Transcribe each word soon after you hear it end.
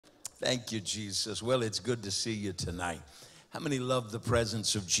Thank you, Jesus. Well, it's good to see you tonight. How many love the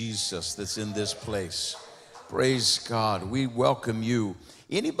presence of Jesus that's in this place? Praise God. We welcome you.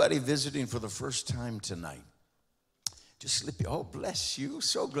 Anybody visiting for the first time tonight? Just slip you. Oh, bless you.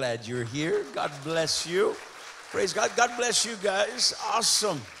 So glad you're here. God bless you. Praise God. God bless you guys.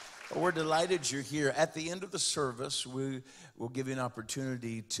 Awesome. Well, we're delighted you're here. At the end of the service, we will give you an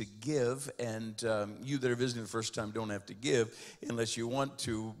opportunity to give. And you that are visiting the first time don't have to give unless you want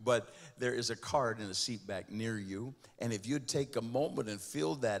to. But there is a card in a seat back near you. And if you'd take a moment and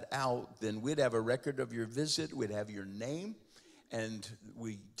fill that out, then we'd have a record of your visit. We'd have your name. And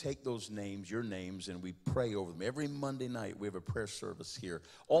we take those names, your names, and we pray over them. Every Monday night, we have a prayer service here.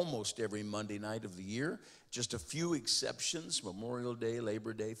 Almost every Monday night of the year. Just a few exceptions, Memorial Day,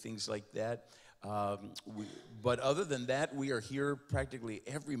 Labor Day, things like that. But other than that, we are here practically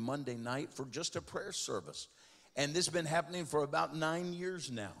every Monday night for just a prayer service. And this has been happening for about 9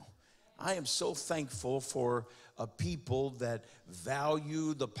 years now. I am so thankful for a people that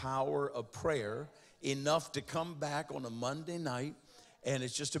value the power of prayer enough to come back on a Monday night, and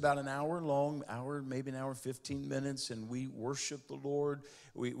it's just about an hour long, maybe an hour, 15 minutes, and we worship the Lord.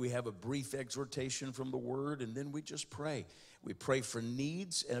 We have a brief exhortation from the Word, and then we just pray. We pray for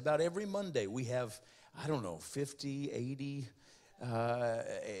needs, and about every Monday we have, 50,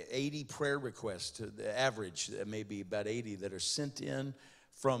 80 prayer requests. The average, maybe about 80 that are sent in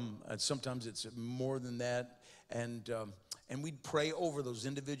from, sometimes it's more than that, and we pray over those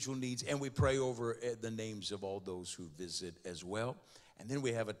individual needs, and we pray over the names of all those who visit as well. And then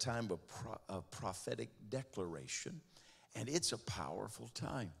we have a time of prophetic declaration, and it's a powerful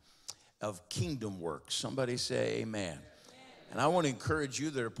time of kingdom work. Somebody say amen. And I want to encourage you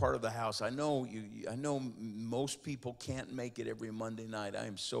that are part of the house. I know most people can't make it every Monday night. I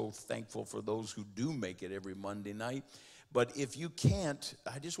am so thankful for those who do make it every Monday night. But if you can't,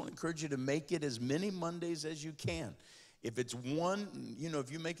 I just want to encourage you to make it as many Mondays as you can. If it's one,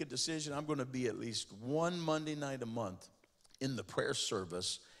 if you make a decision, I'm going to be at least one Monday night a month in the prayer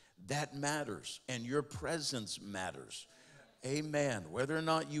service, that matters. And your presence matters. Amen. Whether or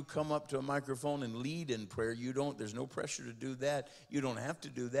not you come up to a microphone and lead in prayer, there's no pressure to do that. You don't have to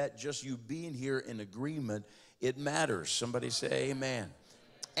do that. Just you being here in agreement, it matters. Somebody say amen.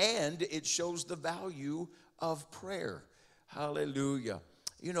 And it shows the value of prayer. Hallelujah.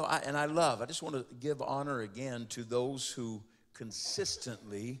 I just want to give honor again to those who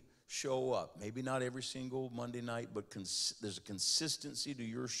consistently show up. Maybe not every single Monday night, but there's a consistency to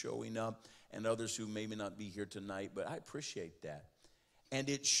your showing up, and others who maybe not be here tonight, but I appreciate that. And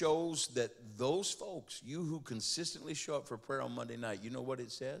it shows that those folks, you who consistently show up for prayer on Monday night, you know what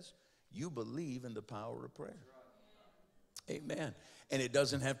it says? You believe in the power of prayer. Amen. And it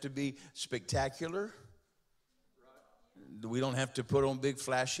doesn't have to be spectacular. We don't have to put on big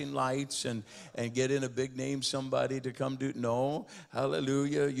flashing lights and get in a big name somebody to come do. No,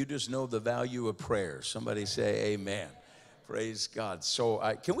 hallelujah. You just know the value of prayer. Somebody say amen. Praise God. So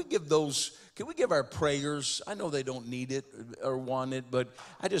can we give our prayers? I know they don't need it or want it, but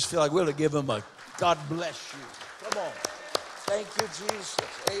I just feel like we ought to give them a God bless you. Come on. Thank you, Jesus.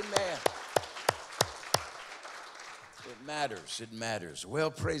 Amen. It matters. It matters.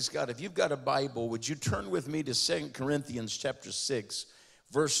 Well, praise God. If you've got a Bible, would you turn with me to 2 Corinthians chapter 6,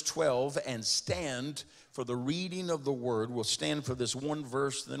 verse 12, and stand for the reading of the word. We'll stand for this one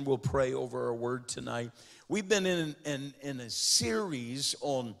verse, then we'll pray over our word tonight. We've been in a series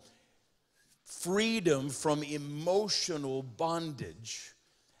on freedom from emotional bondage.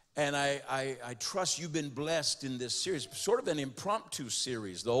 And I trust you've been blessed in this series, sort of an impromptu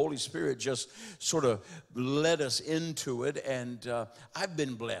series. The Holy Spirit just sort of led us into it, and I've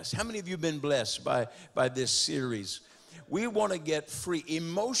been blessed. How many of you have been blessed by this series? We want to get free.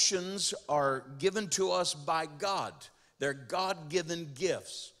 Emotions are given to us by God. They're God-given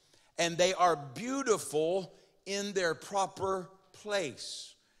gifts, and they are beautiful in their proper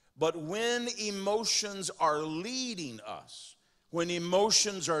place. But when emotions are leading us, when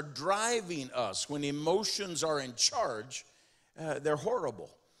emotions are driving us, when emotions are in charge, they're horrible.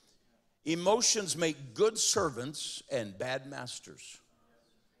 Emotions make good servants and bad masters.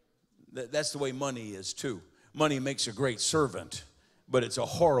 That's the way money is too. Money makes a great servant, but it's a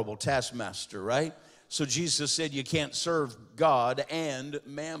horrible taskmaster, right? So Jesus said you can't serve God and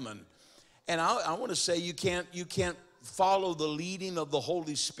mammon. And I want to say you can't follow the leading of the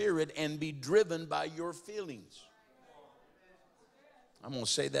Holy Spirit and be driven by your feelings. I'm going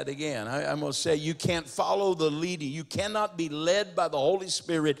to say that again. I'm going to say you can't follow the leading. You cannot be led by the Holy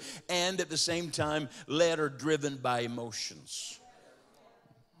Spirit and at the same time led or driven by emotions.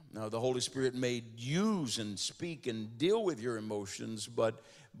 Now, the Holy Spirit may use and speak and deal with your emotions, but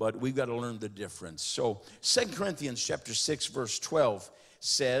but we've got to learn the difference. So 2 Corinthians chapter 6, verse 12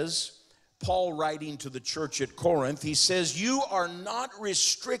 says, Paul writing to the church at Corinth, he says, you are not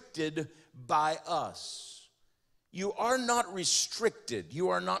restricted by us. You are not restricted. You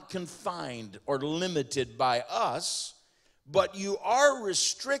are not confined or limited by us, but you are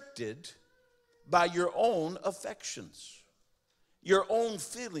restricted by your own affections, your own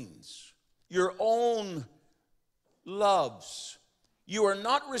feelings, your own loves. You are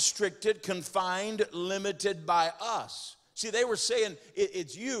not restricted, confined, limited by us. See, they were saying,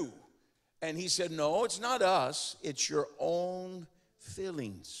 it's you. And he said, no, it's not us. It's your own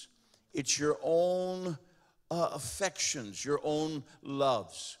feelings. It's your own affections, your own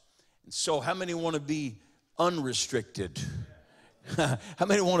loves. And so how many want to be unrestricted? How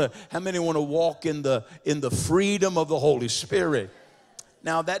many want to walk in the freedom of the Holy Spirit?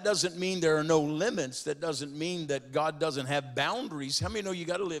 Now, that doesn't mean there are no limits. That doesn't mean that God doesn't have boundaries. How many know you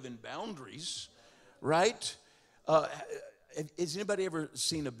got to live in boundaries, right? Has anybody ever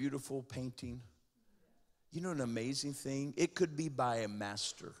seen a beautiful painting? You know, an amazing thing? It could be by a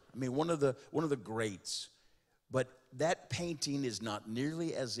master. I mean, one of the greats. But that painting is not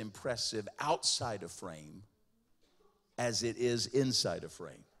nearly as impressive outside a frame as it is inside a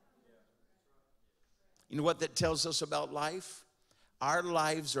frame. You know what that tells us about life? Our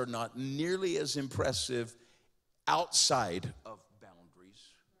lives are not nearly as impressive outside of boundaries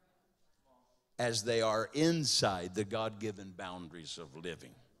as they are inside the God-given boundaries of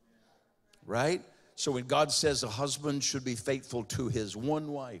living. Right? So when God says a husband should be faithful to his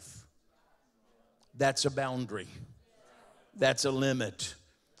one wife, that's a boundary. That's a limit.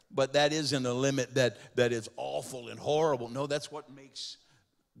 But that isn't a limit that is awful and horrible. No, that's what makes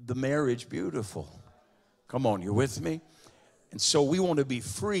the marriage beautiful. Come on, you with me? And so we want to be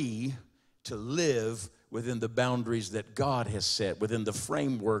free to live within the boundaries that God has set, within the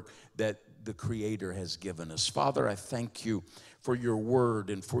framework that the Creator has given us. Father, I thank you for your word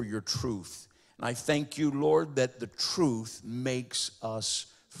and for your truth. And I thank you, Lord, that the truth makes us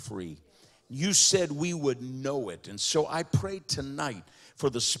free. You said we would know it. And so I pray tonight for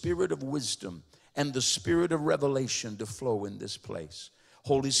the spirit of wisdom and the spirit of revelation to flow in this place.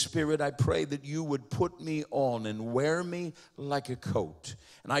 Holy Spirit, I pray that you would put me on and wear me like a coat.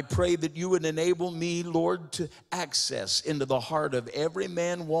 And I pray that you would enable me, Lord, to access into the heart of every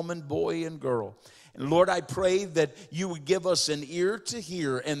man, woman, boy, and girl. And Lord, I pray that you would give us an ear to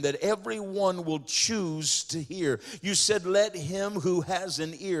hear and that everyone will choose to hear. You said, let him who has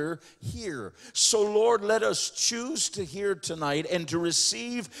an ear hear. So Lord, let us choose to hear tonight and to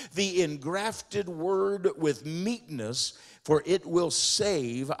receive the engrafted word with meekness, for it will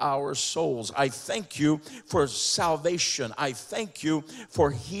save our souls. I thank you for salvation. I thank you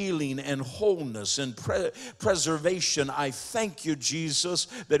for healing and wholeness and preservation. I thank you, Jesus,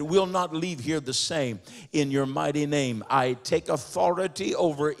 that we'll not leave here the same. In your mighty name, I take authority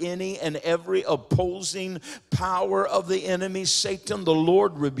over any and every opposing power of the enemy. Satan, the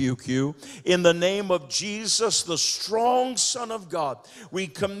Lord rebuke you. In the name of Jesus, the strong Son of God, we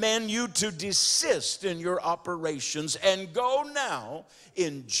command you to desist in your operations and go now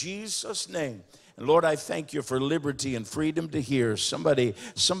in Jesus' name. And Lord, I thank you for liberty and freedom to hear. Somebody,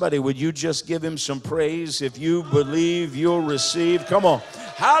 would you just give him some praise? If you believe, you'll receive. Come on.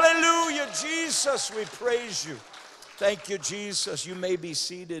 Hallelujah, Jesus, we praise you. Thank you, Jesus. You may be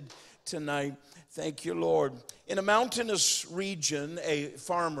seated tonight. Thank you, Lord. In a mountainous region, a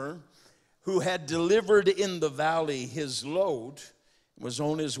farmer who had delivered in the valley his load was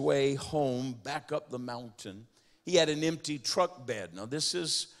on his way home back up the mountain. He had an empty truck bed. Now, this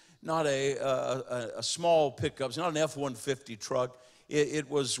is not a small pickup. It's not an F-150 truck. It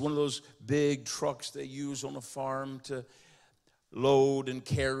was one of those big trucks they use on a farm to load and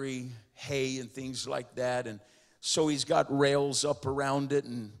carry hay and things like that. And so he's got rails up around it,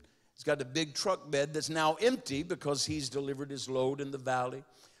 and he's got a big truck bed that's now empty because he's delivered his load in the valley.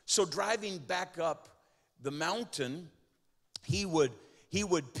 So driving back up the mountain, he would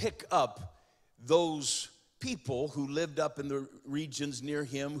pick up those people who lived up in the regions near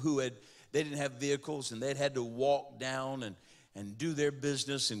him they didn't have vehicles, and they'd had to walk down and do their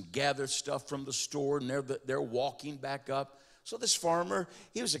business and gather stuff from the store, and they're walking back up. So this farmer,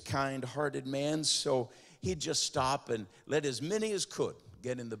 he was a kind-hearted man, so he'd just stop and let as many as could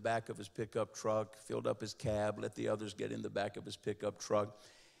get in the back of his pickup truck, filled up his cab, let the others get in the back of his pickup truck.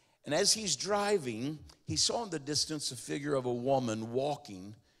 And as he's driving, he saw in the distance a figure of a woman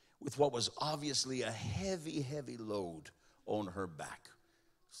walking with what was obviously a heavy, heavy load on her back.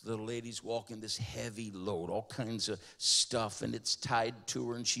 So the lady's walking this heavy load, all kinds of stuff, and it's tied to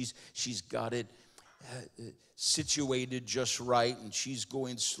her, and she's got it. situated just right, and she's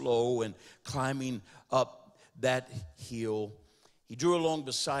going slow and climbing up that hill. He drew along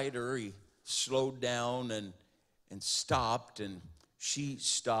beside her. He slowed down and stopped, and she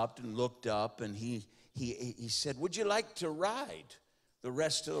stopped and looked up, and he said, "Would you like to ride the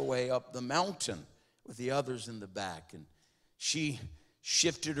rest of the way up the mountain with the others in the back?" And she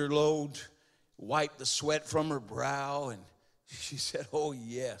shifted her load, wiped the sweat from her brow, and she said, "Oh,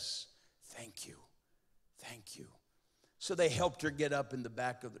 yes, thank you, thank you." So they helped her get up in the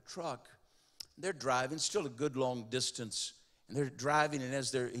back of the truck. They're driving, still a good long distance, and they're driving, and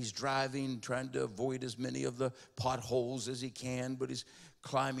as he's driving, trying to avoid as many of the potholes as he can, but he's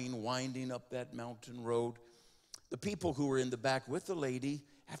climbing, winding up that mountain road. The people who were in the back with the lady,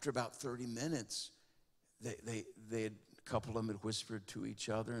 after about 30 minutes, a couple of them had whispered to each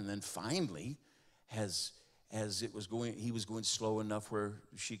other, and then finally, as it was going, he was going slow enough where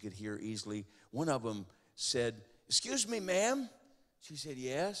she could hear easily. One of them said, "Excuse me, ma'am." She said,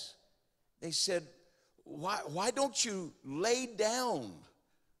 "Yes." They said, why don't you lay down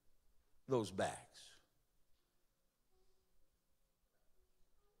those bags?"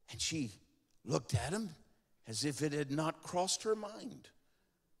 And she looked at him as if it had not crossed her mind.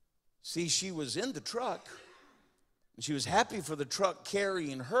 See, she was in the truck, and she was happy for the truck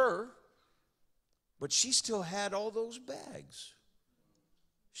carrying her, but she still had all those bags.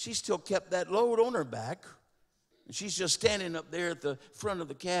 She still kept that load on her back, and she's just standing up there at the front of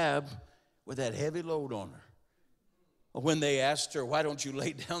the cab with that heavy load on her. When they asked her, "Why don't you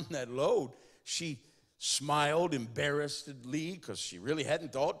lay down that load?" she smiled embarrassedly because she really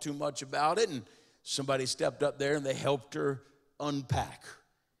hadn't thought too much about it, and somebody stepped up there and they helped her unpack.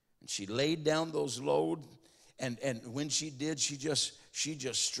 And she laid down those loads, and when she did, she just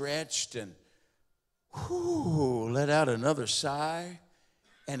stretched and let out another sigh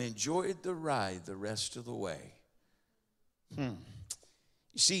and enjoyed the ride the rest of the way.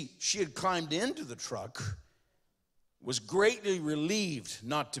 You see, she had climbed into the truck, was greatly relieved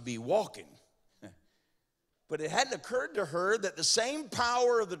not to be walking. But it hadn't occurred to her that the same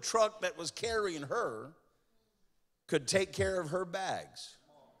power of the truck that was carrying her could take care of her bags,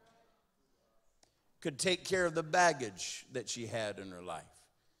 could take care of the baggage that she had in her life.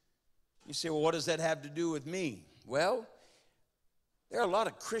 You say, "Well, what does that have to do with me?" Well, there are a lot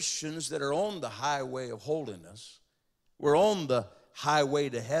of Christians that are on the highway of holiness. We're on the highway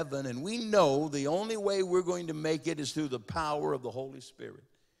to heaven, and we know the only way we're going to make it is through the power of the Holy Spirit.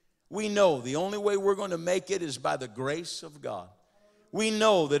 We know the only way we're going to make it is by the grace of God. We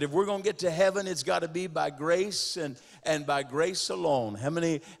know that if we're going to get to heaven, it's got to be by grace and by grace alone. How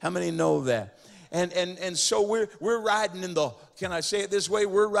many know that? And so we're riding in the, can I say it this way?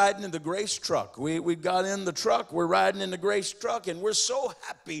 We're riding in the grace truck. We got in the truck, we're riding in the grace truck, and we're so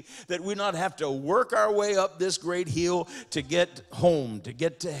happy that we not have to work our way up this great hill to get home, to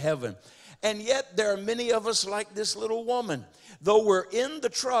get to heaven. And yet there are many of us like this little woman. Though we're in the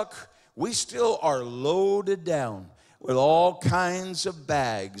truck, we still are loaded down with all kinds of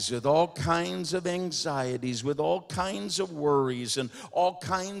bags, with all kinds of anxieties, with all kinds of worries, and all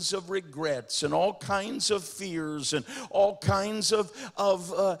kinds of regrets, and all kinds of fears, and all kinds of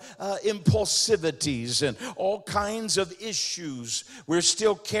impulsivities, and all kinds of issues. We're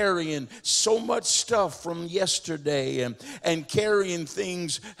still carrying so much stuff from yesterday, and carrying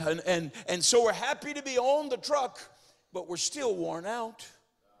things, and so we're happy to be on the truck, but we're still worn out.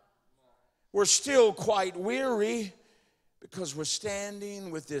 We're still quite weary, because we're standing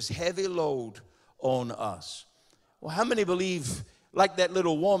with this heavy load on us. Well, how many believe, like that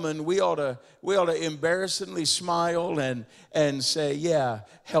little woman, we ought to embarrassingly smile and say, "Yeah,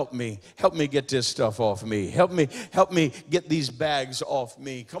 help me get this stuff off me. Help me get these bags off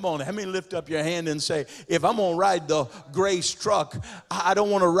me." Come on, how many lift up your hand and say, "If I'm gonna ride the grace truck, I don't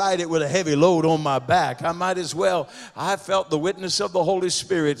want to ride it with a heavy load on my back. I might as well." I felt the witness of the Holy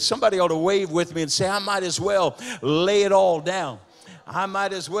Spirit. Somebody ought to wave with me and say, "I might as well lay it all down. I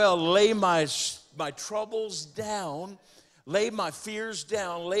might as well lay my troubles down, lay my fears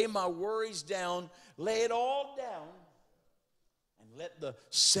down, lay my worries down, lay it all down, and let the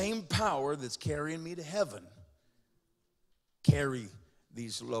same power that's carrying me to heaven carry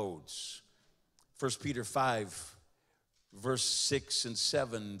these loads." 1 Peter 5, verse 6 and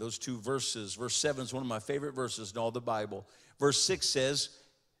 7, those two verses. Verse 7 is one of my favorite verses in all the Bible. Verse 6 says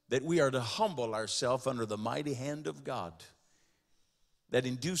that we are to humble ourselves under the mighty hand of God, that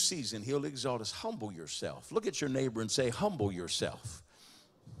in due season He'll exalt us. Humble yourself. Look at your neighbor and say, "Humble yourself."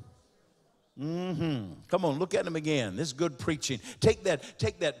 Come on, look at him again. This is good preaching. Take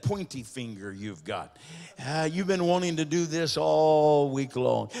that pointy finger you've got. You've been wanting to do this all week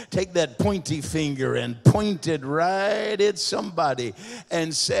long. Take that pointy finger and point it right at somebody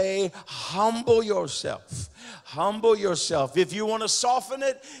and say, humble yourself. Humble yourself. If you want to soften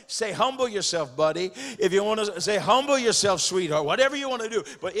it, say humble yourself, buddy. If you want to say humble yourself, sweetheart, whatever you want to do.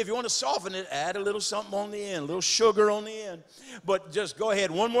 But if you want to soften it, add a little something on the end, a little sugar on the end. But just go ahead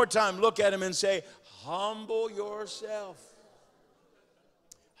one more time, look at him and say, humble yourself.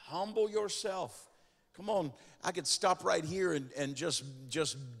 Humble yourself. Come on, I could stop right here and just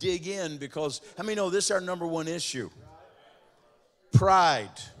dig in, because how many know this is our number one issue? Pride.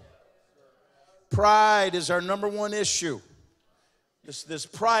 Pride is our number one issue. This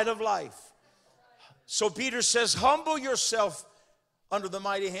pride of life. So Peter says, humble yourself under the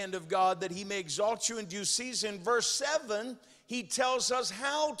mighty hand of God, that he may exalt you in due season. Verse 7, he tells us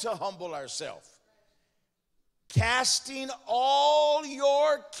how to humble ourselves. Casting all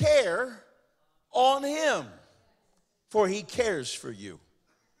your care on him, for he cares for you.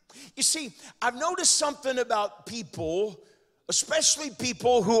 You see, I've noticed something about people, especially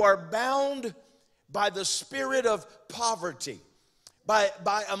people who are bound by the spirit of poverty, by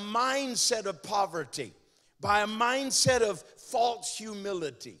a mindset of poverty, by a mindset of false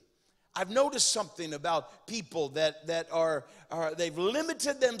humility. I've noticed something about people that are they've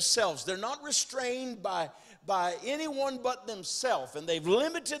limited themselves. They're not restrained by anyone but themselves, and they've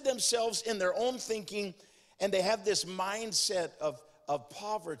limited themselves in their own thinking, and they have this mindset of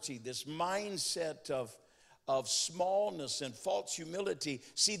poverty, this mindset of smallness and false humility.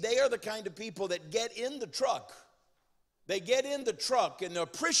 See, they are the kind of people that get in the truck. They get in the truck and they're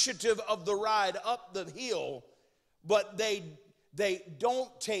appreciative of the ride up the hill, but they don't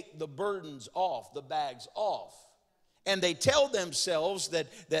take the burdens off, the bags off. And they tell themselves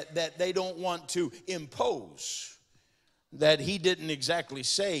that they don't want to impose. That he didn't exactly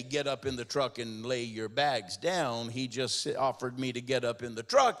say, get up in the truck and lay your bags down. He just offered me to get up in the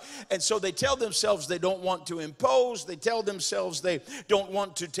truck. And so they tell themselves they don't want to impose. They tell themselves they don't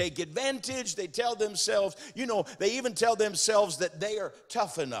want to take advantage. They tell themselves, they even tell themselves that they are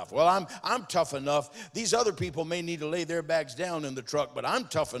tough enough. Well, I'm tough enough. These other people may need to lay their bags down in the truck, but I'm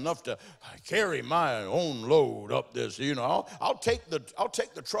tough enough to carry my own load up this. I'll take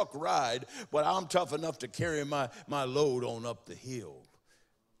the truck ride, but I'm tough enough to carry my load on up the hill.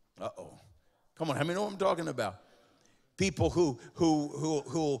 Come on, how many know what I'm talking about? People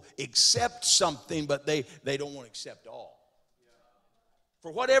who accept something, but they don't want to accept all.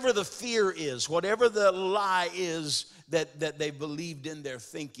 For whatever the fear is, whatever the lie is that they believed in their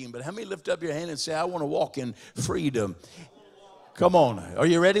thinking. But how many lift up your hand and say, I want to walk in freedom? Come on, are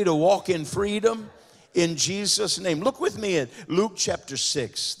you ready to walk in freedom? In Jesus' name. Look with me at Luke chapter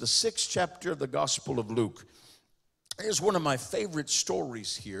 6, the 6th chapter of the Gospel of Luke. Here's one of my favorite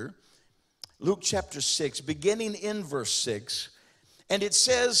stories here. Luke chapter 6, beginning in verse 6. And it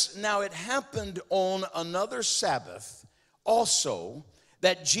says, now it happened on another Sabbath also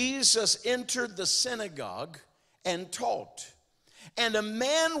that Jesus entered the synagogue and taught. And a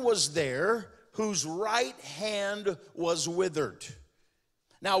man was there whose right hand was withered.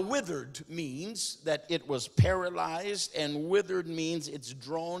 Now, withered means that it was paralyzed, and withered means it's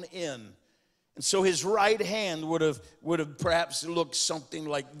drawn in. And so his right hand would have perhaps looked something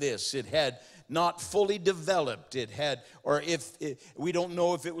like this. It had not fully developed. It had, we don't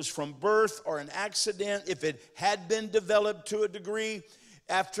know if it was from birth or an accident. If it had been developed to a degree,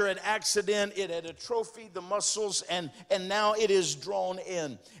 after an accident, it had atrophied the muscles, and now it is drawn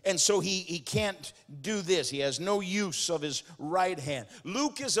in. And so he can't do this. He has no use of his right hand.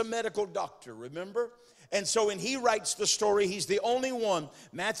 Luke is a medical doctor, remember? And so when he writes the story, he's the only one.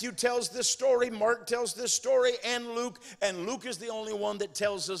 Matthew tells this story, Mark tells this story, and Luke is the only one that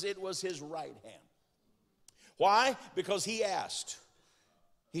tells us it was his right hand. Why? Because he asked.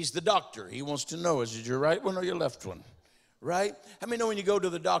 He's the doctor. He wants to know, is it your right one or your left one? Right? How many know when you go to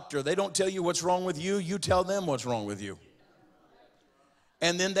the doctor, they don't tell you what's wrong with you, you tell them what's wrong with you.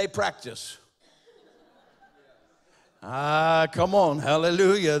 And then they practice. Come on,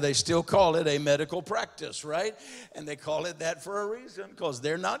 hallelujah. They still call it a medical practice, right? And they call it that for a reason, because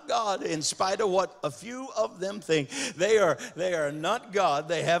they're not God, in spite of what a few of them think. They are not God.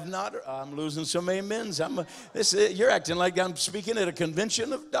 They have not. I'm losing some amens. You're acting like I'm speaking at a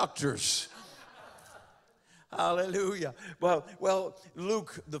convention of doctors. Hallelujah. Well,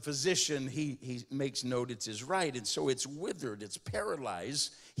 Luke, the physician, he makes note it's his right, and so it's withered, it's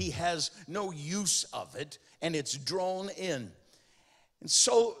paralyzed. He has no use of it, and it's drawn in. And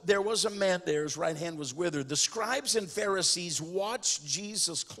so there was a man there, his right hand was withered. The scribes and Pharisees watched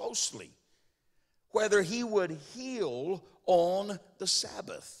Jesus closely whether he would heal on the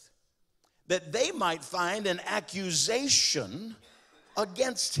Sabbath, that they might find an accusation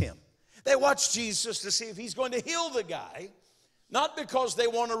against him. They watched Jesus to see if he's going to heal the guy, not because they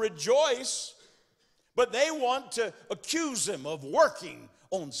want to rejoice, but they want to accuse him of working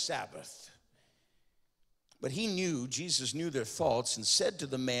on Sabbath. But Jesus knew their thoughts, and said to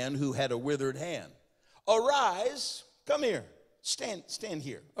the man who had a withered hand, "Arise, come here, stand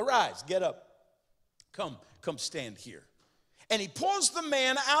here. Arise, get up, come stand here." And he pulls the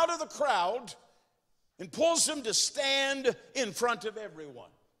man out of the crowd and pulls him to stand in front of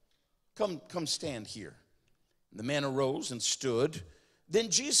everyone. Come stand here. And the man arose and stood. Then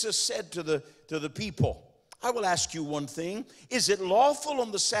Jesus said to the people, "I will ask you one thing. Is it lawful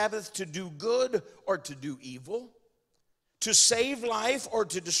on the Sabbath to do good or to do evil? To save life or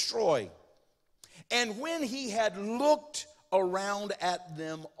to destroy?" And when he had looked around at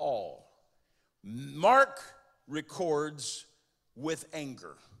them all, Mark records with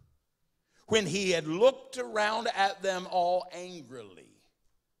anger. When he had looked around at them all angrily.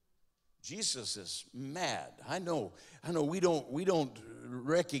 Jesus is mad. I know we don't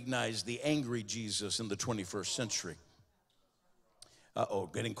recognize the angry Jesus in the 21st century.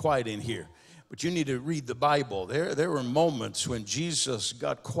 Getting quiet in here. But you need to read the Bible. There were moments when Jesus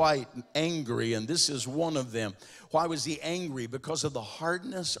got quite angry, and this is one of them. Why was he angry? Because of the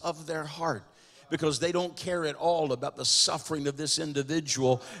hardness of their heart. Because they don't care at all about the suffering of this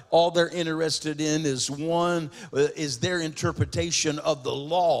individual. All they're interested in is their interpretation of the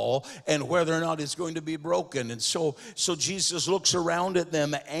law and whether or not it's going to be broken. And so Jesus looks around at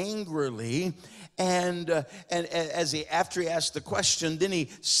them angrily, and after he asks the question, then he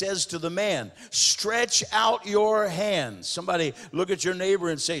says to the man, "Stretch out your hand." Somebody look at your neighbor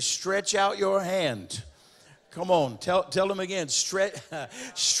and say, "Stretch out your hand." Come on, tell them again,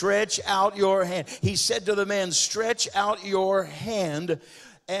 stretch out your hand. He said to the man, "Stretch out your hand,"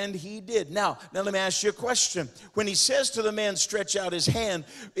 and he did. Now let me ask you a question. When he says to the man, "Stretch out his hand,"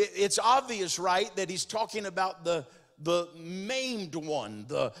 it's obvious, right, that he's talking about the maimed one,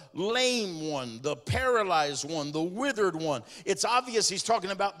 the lame one, the paralyzed one, the withered one. It's obvious he's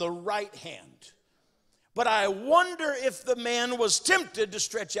talking about the right hand. But I wonder if the man was tempted to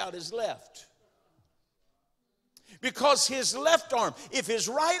stretch out his left. Because his left arm, if his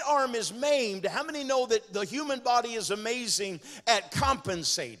right arm is maimed, how many know that the human body is amazing at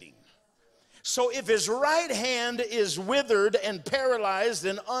compensating? So if his right hand is withered and paralyzed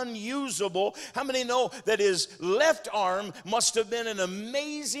and unusable, how many know that his left arm must have been an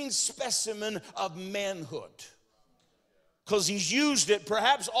amazing specimen of manhood? Because he's used it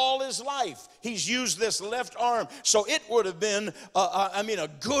perhaps all his life. He's used this left arm. So it would have been, a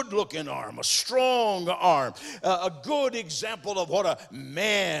good-looking arm, a strong arm, a good example of what a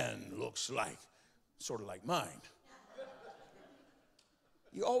man looks like, sort of like mine.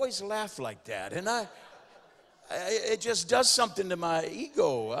 You always laugh like that, and it just does something to my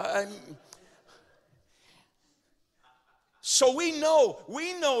ego. So we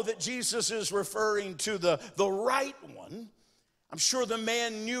know that Jesus is referring to the right one. I'm sure the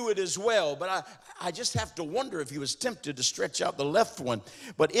man knew it as well, but I just have to wonder if he was tempted to stretch out the left one.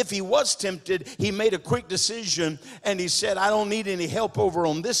 But if he was tempted, he made a quick decision, and he said, "I don't need any help over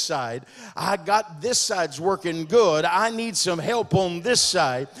on this side. I got this side's working good. I need some help on this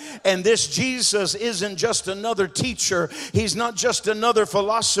side." And this Jesus isn't just another teacher. He's not just another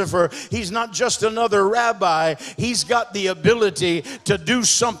philosopher. He's not just another rabbi. He's got the ability to do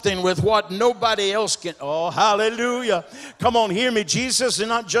something with what nobody else can. Oh, hallelujah. Come on, hear me. Jesus is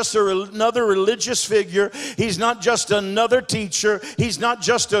not just another religious figure. He's not just another teacher. He's not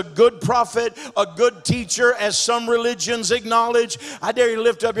just a good prophet, a good teacher, as some religions acknowledge. I dare you to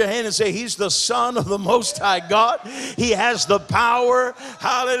lift up your hand and say, "He's the Son of the Most High God." He has the power,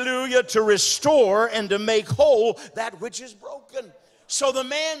 hallelujah, to restore and to make whole that which is broken. So the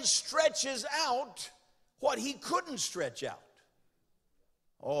man stretches out what he couldn't stretch out.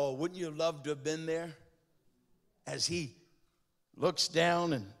 Oh, wouldn't you love to have been there? As he looks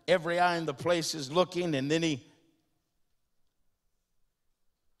down and every eye in the place is looking, and then he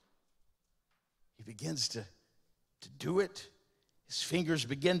begins to do it. His fingers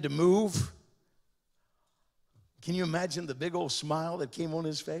begin to move. Can you imagine the big old smile that came on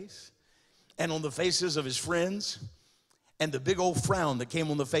his face and on the faces of his friends, and the big old frown that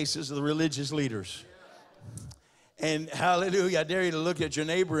came on the faces of the religious leaders? And hallelujah, I dare you to look at your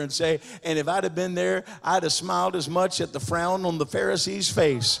neighbor and say, "And if I'd have been there, I'd have smiled as much at the frown on the Pharisee's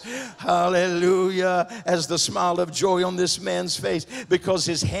face, hallelujah, as the smile of joy on this man's face, because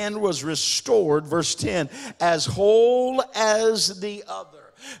his hand was restored," verse 10, "as whole as the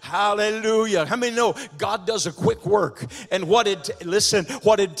other." Hallelujah. How many know God does a quick work? And what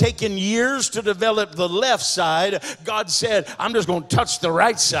had taken years to develop the left side, God said, I'm just going to touch the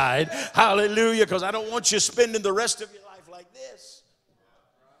right side. Hallelujah, because I don't want you spending the rest of your life like this.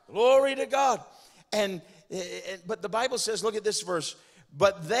 Glory to God. But the Bible says, look at this verse.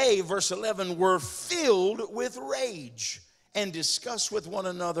 But they, verse 11, were filled with rage and discussed with one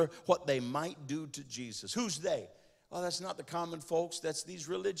another what they might do to Jesus. Who's they? Well, that's not the common folks. That's these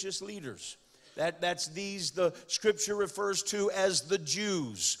religious leaders. That's these the scripture refers to as the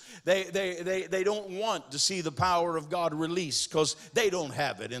Jews. They don't want to see the power of God released because they don't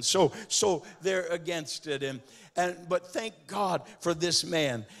have it. And so they're against it. But thank God for this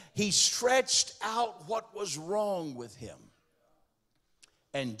man. He stretched out what was wrong with him.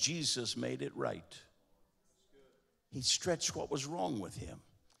 And Jesus made it right. He stretched what was wrong with him.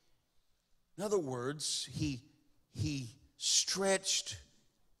 In other words, he stretched,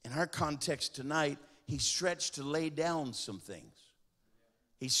 in our context tonight, he stretched to lay down some things.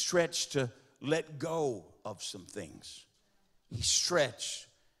 He stretched to let go of some things. He stretched.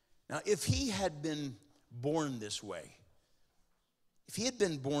 Now, if he had been born this way,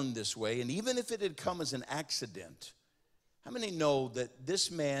 and even if it had come as an accident, how many know that this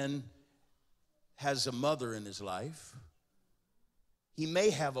man has a mother in his life? He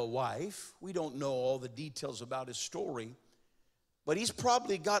may have a wife. We don't know all the details about his story, but he's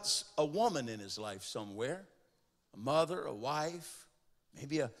probably got a woman in his life somewhere, a mother, a wife,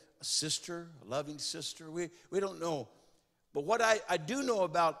 maybe a sister, a loving sister. We don't know. But what I do know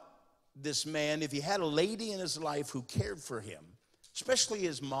about this man, if he had a lady in his life who cared for him, especially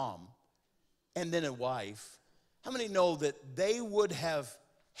his mom, and then a wife, how many know that they would have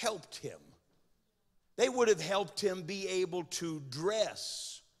helped him? They would have helped him be able to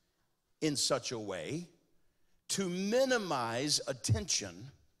dress in such a way to minimize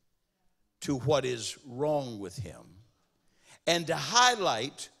attention to what is wrong with him and to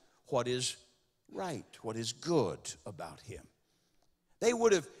highlight what is right, what is good about him. They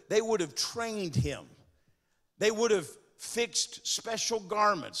would have trained him. They would have fixed special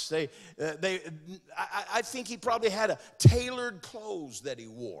garments. I think he probably had a tailored clothes that he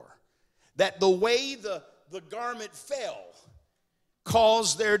wore, that the way the garment fell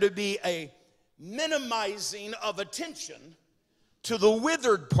caused there to be a minimizing of attention to the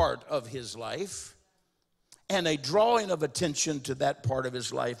withered part of his life and a drawing of attention to that part of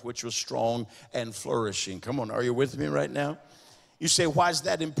his life which was strong and flourishing. Come on, are you with me right now? You say, why is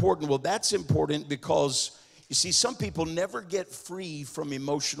that important? Well, that's important because you see, some people never get free from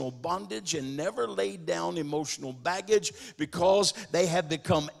emotional bondage and never lay down emotional baggage because they have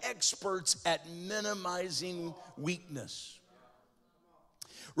become experts at minimizing weakness.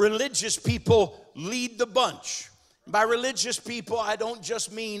 Religious people lead the bunch. By religious people, I don't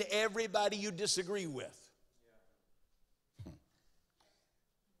just mean everybody you disagree with.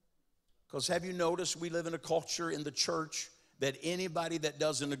 Because have you noticed we live in a culture in the church that anybody that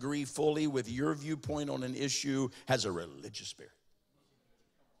doesn't agree fully with your viewpoint on an issue has a religious spirit?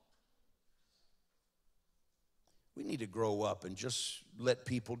 We need to grow up and just let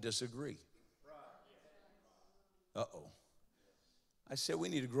people disagree. Uh-oh. I said we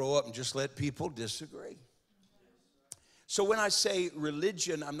need to grow up and just let people disagree. So when I say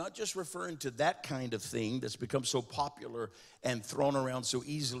religion, I'm not just referring to that kind of thing that's become so popular and thrown around so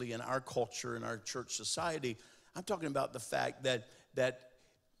easily in our culture, in our church society. I'm talking about the fact that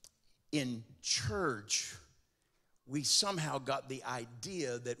in church, we somehow got the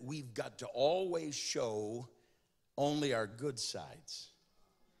idea that we've got to always show only our good sides.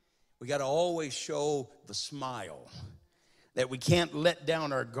 We got to always show the smile. That we can't let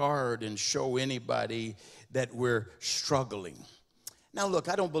down our guard and show anybody that we're struggling. Now, look,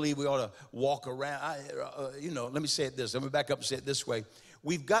 I don't believe we ought to walk around. Let me say it this. Let me back up and say it this way.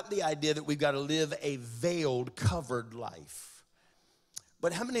 We've got the idea that we've got to live a veiled, covered life.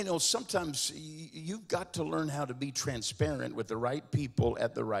 But how many know sometimes you've got to learn how to be transparent with the right people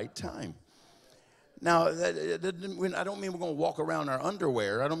at the right time? Now, I don't mean we're going to walk around in our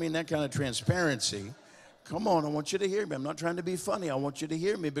underwear. I don't mean that kind of transparency. Come on, I want you to hear me. I'm not trying to be funny. I want you to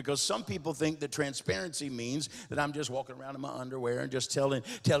hear me because some people think that transparency means that I'm just walking around in my underwear and just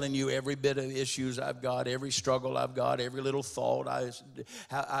telling you every bit of issues I've got, every struggle I've got, every little thought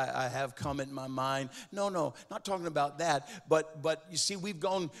I have come in my mind. No, not talking about that. But you see, we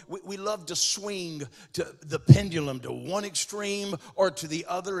love to swing to the pendulum to one extreme or to the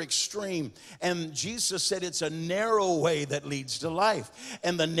other extreme. And Jesus said it's a narrow way that leads to life.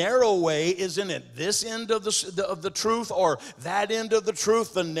 And the narrow way isn't at this end of the truth or that end of the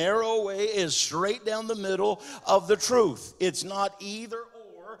truth. The narrow way is straight down the middle of the truth. It's not either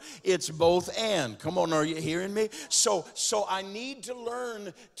or. It's both and. Come on, are you hearing me? So I need to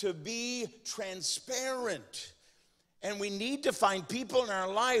learn to be transparent. And we need to find people in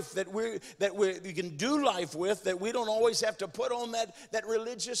our life that we can do life with, that we don't always have to put on that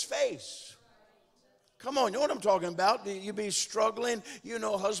religious face. Come on, you know what I'm talking about. You be struggling,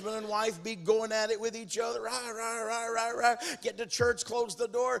 husband and wife be going at it with each other. Rah. Get to church, close the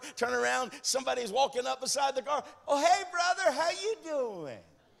door, turn around. Somebody's walking up beside the car. Oh, hey, brother, how you doing?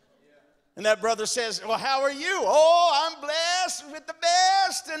 And that brother says, well, how are you? Oh, I'm blessed with the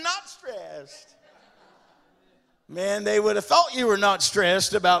best and not stressed. Man, they would have thought you were not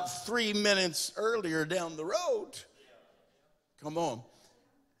stressed about 3 minutes earlier down the road. Come on.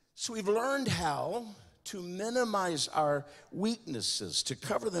 So we've learned how to minimize our weaknesses, to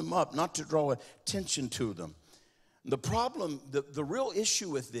cover them up, not to draw attention to them. The problem, the real issue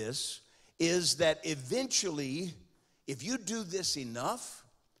with this is that eventually, if you do this enough,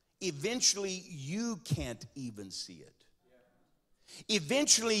 eventually you can't even see it.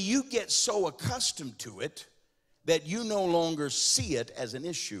 Eventually you get so accustomed to it that you no longer see it as an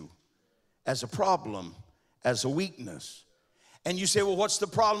issue, as a problem, as a weakness. And you say, well, what's the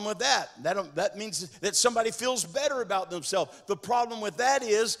problem with that? That means that somebody feels better about themselves. The problem with that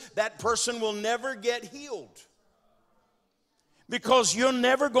is that person will never get healed. Because you're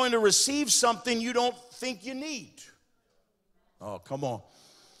never going to receive something you don't think you need. Oh, come on.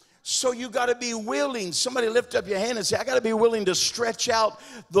 So you got to be willing. Somebody lift up your hand and say, I got to be willing to stretch out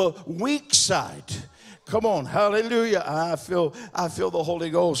the weak side. Come on, hallelujah. I feel the Holy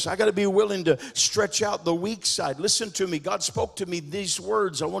Ghost. I got to be willing to stretch out the weak side. Listen to me. God spoke to me these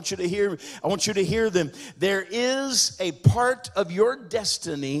words. I want you to hear them. There is a part of your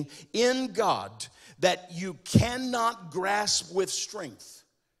destiny in God that you cannot grasp with strength.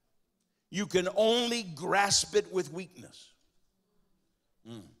 You can only grasp it with weakness.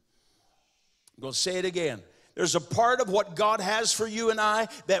 I'm going to say it again. There's a part of what God has for you and I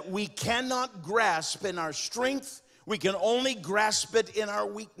that we cannot grasp in our strength. We can only grasp it in our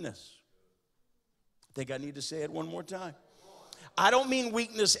weakness. I think I need to say it one more time. I don't mean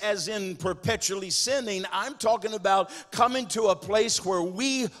weakness as in perpetually sinning. I'm talking about coming to a place where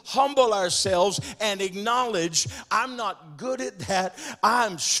we humble ourselves and acknowledge, I'm not good at that.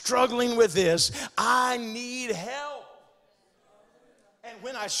 I'm struggling with this. I need help. And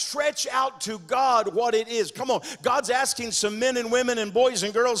when I stretch out to God what it is, come on, God's asking some men and women and boys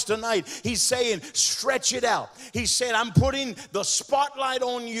and girls tonight. He's saying, stretch it out. He said, I'm putting the spotlight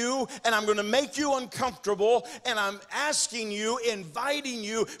on you and I'm going to make you uncomfortable, and I'm asking you, inviting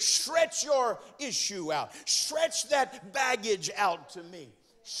you, stretch your issue out. Stretch that baggage out to me.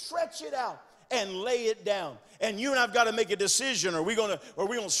 Stretch it out and lay it down. And you and I've got to make a decision. Are we going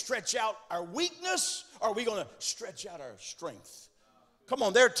to stretch out our weakness, or are we going to stretch out our strength? Come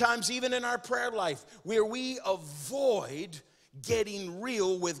on, there are times even in our prayer life where we avoid getting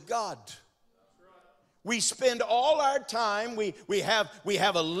real with God. We spend all our time, we have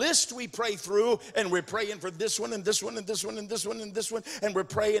a list we pray through, and we're praying for this one and this one and this one and this one and this one, and we're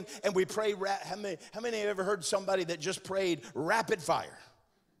praying, and we pray. How many have ever heard somebody that just prayed rapid fire?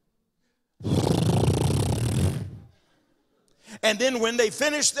 And then when they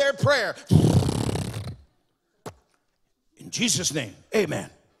finish their prayer, in Jesus' name, amen.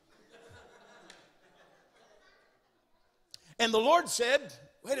 And the Lord said,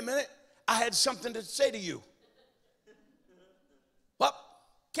 wait a minute, I had something to say to you. Well,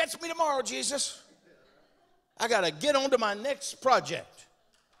 catch me tomorrow, Jesus. I got to get on to my next project.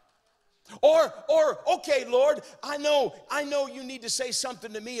 Or, okay, Lord, I know you need to say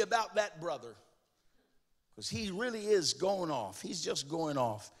something to me about that brother. Because he really is going off. He's just going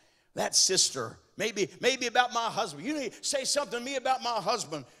off. That sister, maybe about my husband. You need to say something to me about my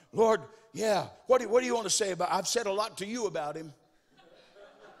husband. Lord, yeah, what do you want to say about? I've said a lot to you about him.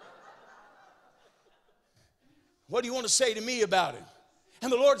 What do you want to say to me about him?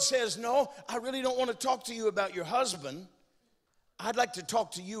 And the Lord says, no, I really don't want to talk to you about your husband. I'd like to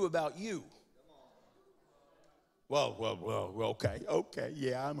talk to you about you. Well, okay,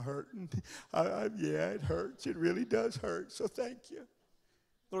 yeah, I'm hurting. Yeah, it hurts. It really does hurt, so thank you.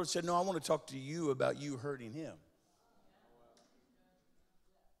 The Lord said, no, I want to talk to you about you hurting him.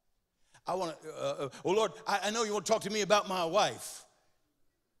 I want to, Lord, I know you want to talk to me about my wife.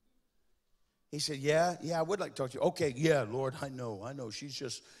 He said, yeah, I would like to talk to you. Okay, yeah, Lord, I know. She's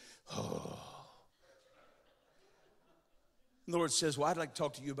just, oh. The Lord says, well, I'd like to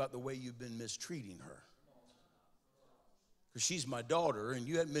talk to you about the way you've been mistreating her. Because she's my daughter, and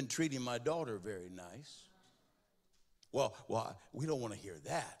you haven't been treating my daughter very nice. Well, we don't want to hear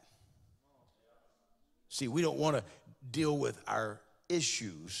that. See, we don't want to deal with our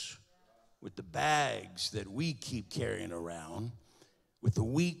issues, with the bags that we keep carrying around, with the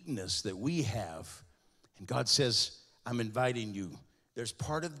weakness that we have. And God says, I'm inviting you. There's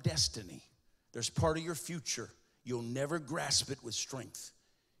part of destiny. There's part of your future. You'll never grasp it with strength.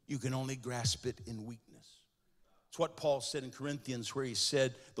 You can only grasp it in weakness. It's what Paul said in Corinthians, where he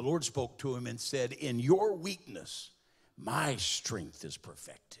said, the Lord spoke to him and said, in your weakness, my strength is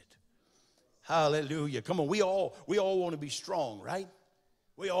perfected. Hallelujah. Come on, we all want to be strong, right?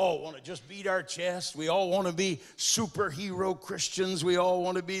 We all want to just beat our chest. We all want to be superhero Christians. We all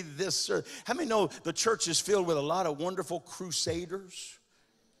want to be this. How many know the church is filled with a lot of wonderful crusaders?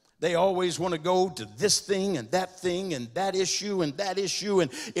 They always want to go to this thing and that issue and that issue.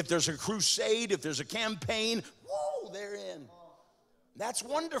 And if there's a crusade, if there's a campaign, whoa, they're in. That's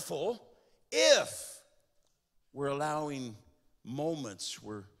wonderful if we're allowing moments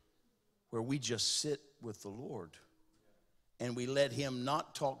where we just sit with the Lord and we let him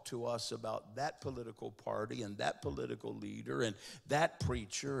not talk to us about that political party and that political leader and that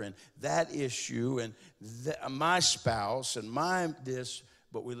preacher and that issue and my spouse and my this,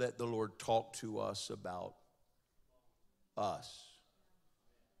 but we let the Lord talk to us about us.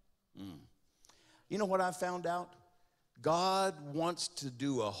 You know what I found out? God wants to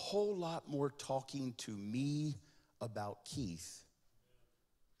do a whole lot more talking to me about Keith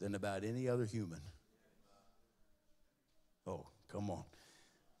than about any other human. Oh, come on.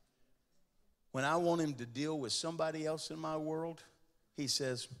 When I want him to deal with somebody else in my world, he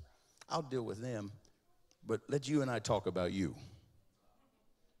says, I'll deal with them, but let you and I talk about you.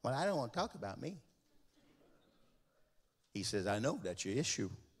 Well, I don't want to talk about me. He says, I know that's your issue.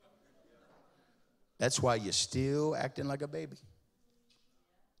 That's why you're still acting like a baby.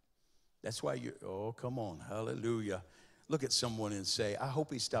 That's why you're, oh, come on, hallelujah. Look at someone and say, I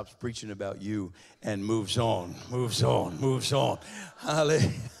hope he stops preaching about you and moves on. Hallelujah.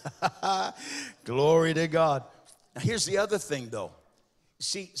 Glory to God. Now, here's the other thing, though.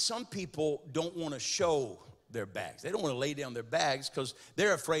 See, some people don't want to show their bags. They don't want to lay down their bags because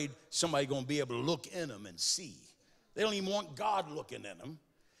they're afraid somebody's going to be able to look in them and see. They don't even want God looking in them.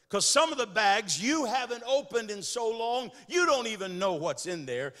 Because some of the bags you haven't opened in so long, you don't even know what's in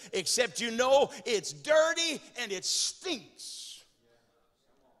there, except you know it's dirty and it stinks.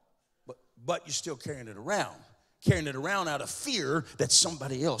 But you're still carrying it around out of fear that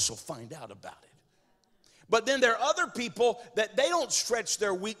somebody else will find out about it. But then there are other people that they don't stretch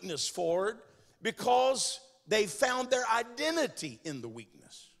their weakness forward because they found their identity in the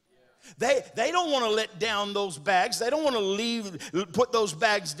weakness. They don't want to let down those bags. They don't want to put those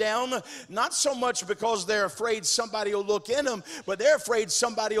bags down, not so much because they're afraid somebody will look in them, but they're afraid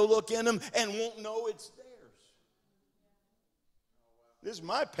somebody will look in them and won't know it's theirs. This is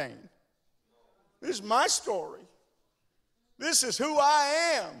my pain. This is my story. This is who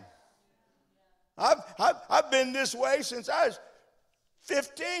I am. I've been this way since I was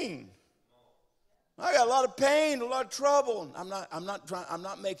 15. I got a lot of pain, a lot of trouble. I'm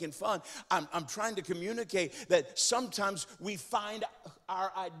not making fun. I'm trying to communicate that sometimes we find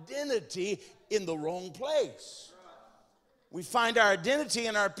our identity in the wrong place. We find our identity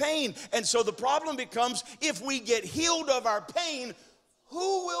in our pain. And so the problem becomes, if we get healed of our pain,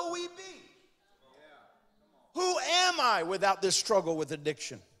 who will we be? Who am I without this struggle with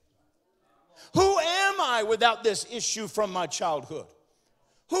addiction? Who am I without this issue from my childhood?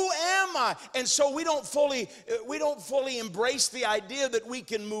 Who am I? And so we don't fully embrace the idea that we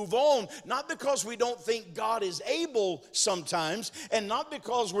can move on, not because we don't think God is able sometimes, and not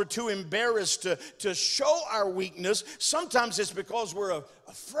because we're too embarrassed to show our weakness. Sometimes it's because we're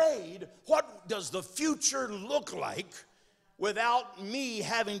afraid, what does the future look like without me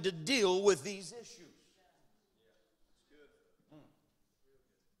having to deal with these issues?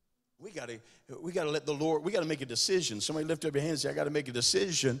 We got to let the Lord, we got to make a decision. Somebody lift up your hands and say, I got to make a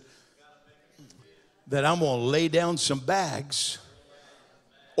decision that I'm going to lay down some bags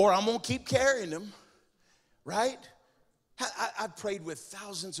or I'm going to keep carrying them, right? I've prayed with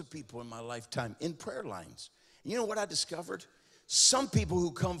thousands of people in my lifetime in prayer lines. And you know what I discovered? Some people who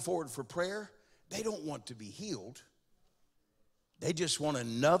come forward for prayer, they don't want to be healed. They just want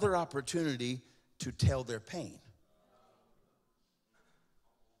another opportunity to tell their pain.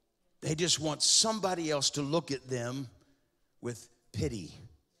 They just want somebody else to look at them with pity.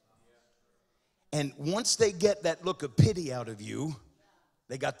 And once they get that look of pity out of you,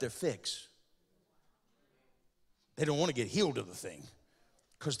 they got their fix. They don't want to get healed of the thing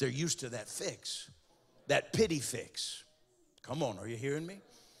because they're used to that fix, that pity fix. Come on, are you hearing me?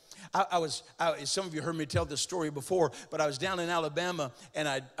 Some of you heard me tell this story before, but I was down in Alabama and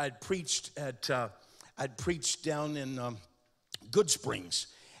I'd preached down in Good Springs.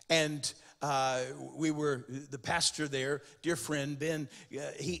 And the pastor there, dear friend Ben,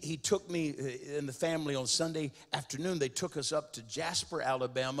 he took me and the family on Sunday afternoon. They took us up to Jasper,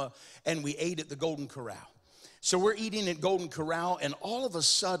 Alabama, and we ate at the Golden Corral. So we're eating at Golden Corral, and all of a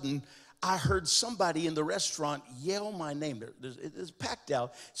sudden, I heard somebody in the restaurant yell my name. It's packed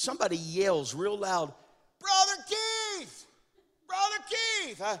out. Somebody yells real loud, "Brother Keith! Brother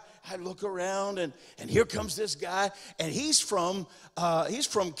Keith!" I look around, and here comes this guy, and he's from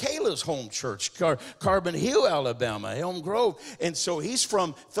Kayla's home church, Carbon Hill, Alabama, Elm Grove. And so he's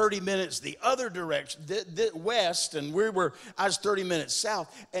from 30 minutes the other direction, west, and I was 30 minutes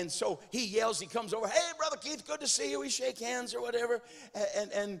south. And so he yells, he comes over, "Hey, Brother Keith, good to see you." We shake hands or whatever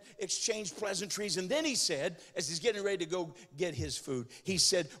and exchange pleasantries. And then he said, as he's getting ready to go get his food, he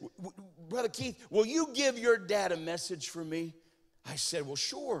said, "Brother Keith, will you give your dad a message for me?" I said, "Well,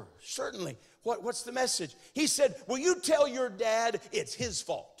 sure, certainly. What's the message?" He said, "Will you tell your dad it's his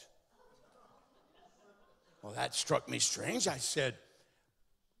fault?" Well, that struck me strange. I said,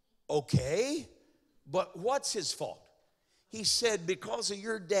 "Okay, but what's his fault?" He said, "Because of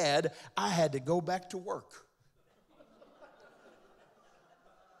your dad, I had to go back to work."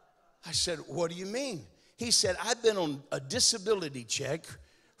 I said, "What do you mean?" He said, "I've been on a disability check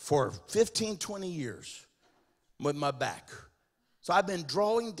for 15, 20 years with my back. So I've been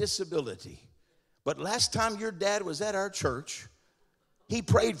drawing disability. But last time your dad was at our church, he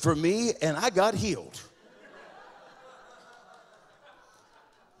prayed for me and I got healed."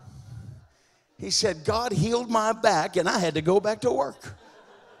 He said, "God healed my back and I had to go back to work."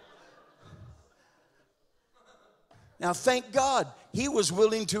 Now, thank God he was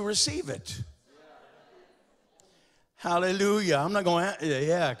willing to receive it. Hallelujah. I'm not going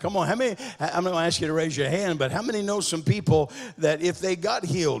to, come on. I'm not going to ask you to raise your hand, but how many know some people that if they got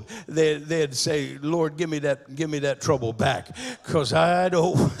healed, they'd say, "Lord, give me that trouble back, because I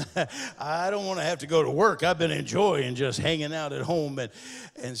don't want to have to go to work. I've been enjoying just hanging out at home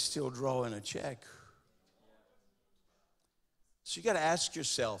and still drawing a check." So you got to ask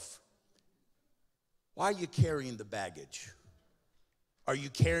yourself, why are you carrying the baggage? Are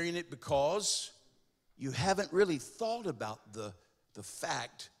you carrying it because you haven't really thought about the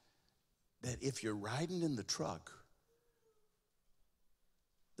fact that if you're riding in the truck,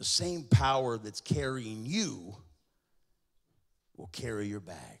 the same power that's carrying you will carry your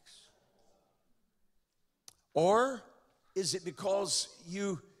bags? Or is it because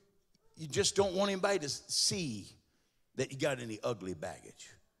you just don't want anybody to see that you got any ugly baggage?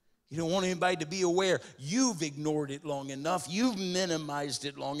 You don't want anybody to be aware you've ignored it long enough, you've minimized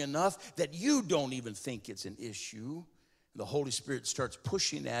it long enough that you don't even think it's an issue. The Holy Spirit starts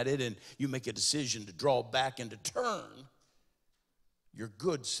pushing at it, and you make a decision to draw back and to turn your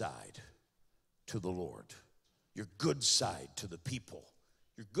good side to the Lord, your good side to the people,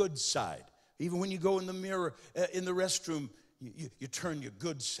 your good side. Even when you go in the mirror, in the restroom, you turn your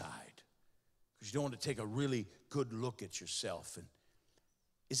good side because you don't want to take a really good look at yourself. And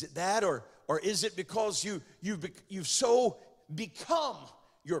is it that, or is it because you've so become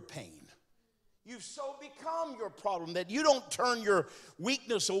your pain? You've so become your problem that you don't turn your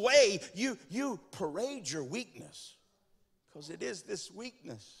weakness away. You parade your weakness, because it is this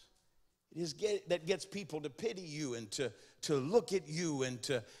weakness. It is that gets people to pity you and to look at you and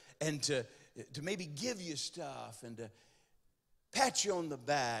to maybe give you stuff and to pat you on the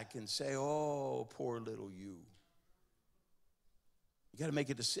back and say, "Oh, poor little you." You got to make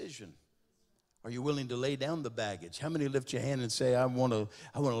a decision. Are you willing to lay down the baggage? How many lift your hand and say, I want to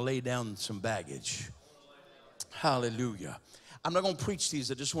lay down some baggage? Hallelujah. I'm not going to preach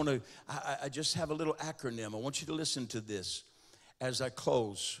these. I just have a little acronym. I want you to listen to this as I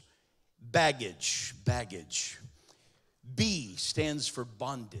close. Baggage. B stands for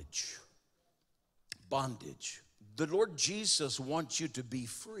bondage. Bondage. The Lord Jesus wants you to be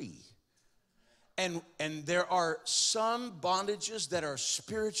free. And there are some bondages that are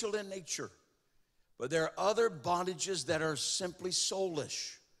spiritual in nature, but there are other bondages that are simply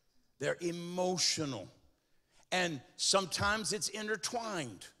soulish. They're emotional. And sometimes it's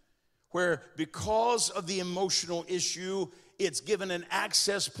intertwined, where because of the emotional issue, it's given an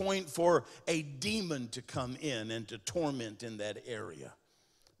access point for a demon to come in and to torment in that area.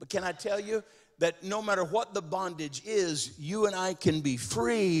 But can I tell you that no matter what the bondage is, you and I can be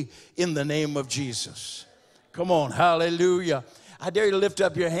free in the name of Jesus. Come on, hallelujah. I dare you to lift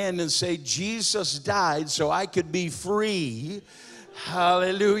up your hand and say, "Jesus died so I could be free."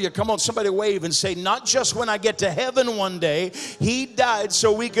 Hallelujah. Come on, somebody wave and say, "Not just when I get to heaven one day, he died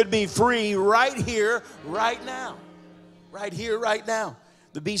so we could be free right here, right now." Right here, right now.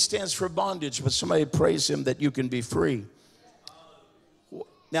 The B stands for bondage, but somebody praise him that you can be free.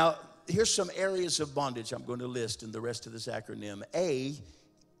 Now, here's some areas of bondage I'm going to list in the rest of this acronym. A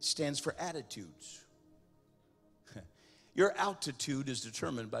stands for attitudes. Your altitude is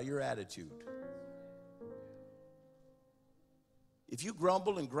determined by your attitude. If you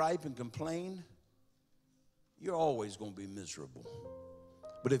grumble and gripe and complain, you're always going to be miserable.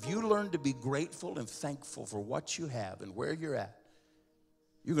 But if you learn to be grateful and thankful for what you have and where you're at,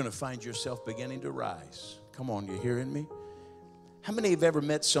 you're going to find yourself beginning to rise. Come on, you hearing me? How many have ever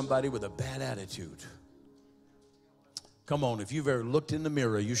met somebody with a bad attitude? Come on, if you've ever looked in the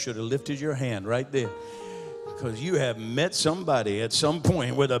mirror, you should have lifted your hand right there. Because you have met somebody at some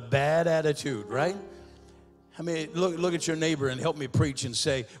point with a bad attitude, right? I mean, look at your neighbor and help me preach and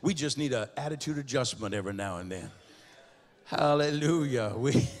say, we just need an attitude adjustment every now and then. Hallelujah.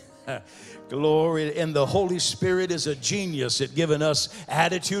 Glory. And the Holy Spirit is a genius at giving us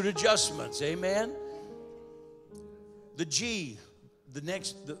attitude adjustments. Amen. The G,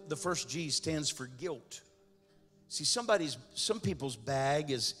 the first G stands for guilt. See, some people's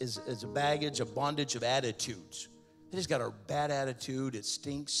bag is a baggage, a bondage of attitudes. They just got a bad attitude. It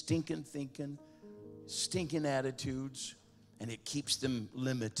stinks, stinking thinking, stinking attitudes, and it keeps them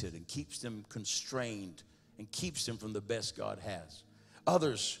limited and keeps them constrained and keeps them from the best God has.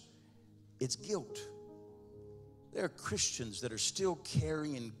 Others, it's guilt. There are Christians that are still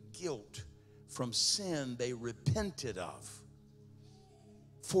carrying guilt from sin they repented of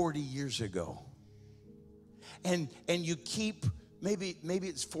 40 years ago. And you keep, maybe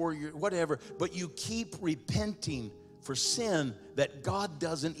it's 4 years, whatever, but you keep repenting for sin that God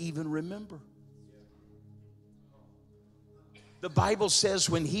doesn't even remember. The Bible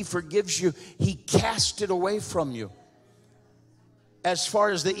says when He forgives you, He casts it away from you. As far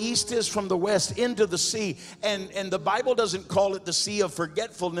as the east is from the west, into the sea. And the Bible doesn't call it the sea of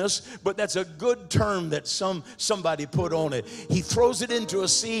forgetfulness, but that's a good term that somebody put on it. He throws it into a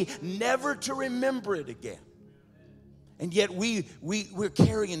sea, never to remember it again. And yet we're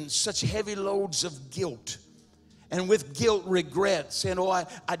carrying such heavy loads of guilt. And with guilt, regret, saying, oh, I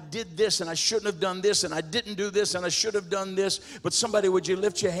did this and I shouldn't have done this and I didn't do this and I should have done this. But somebody, would you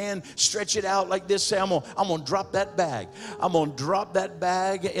lift your hand, stretch it out like this, say, I'm gonna drop that bag. I'm gonna drop that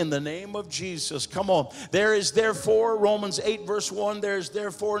bag in the name of Jesus. Come on. There is therefore, Romans 8 verse 1, there is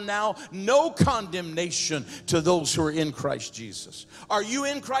therefore now no condemnation to those who are in Christ Jesus. Are you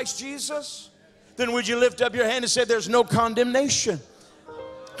in Christ Jesus? Then would you lift up your hand and say, there's no condemnation.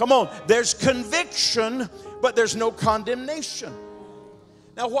 Come on. There's conviction, but there's no condemnation.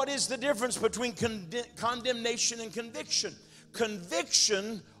 Now, what is the difference between condemnation and conviction?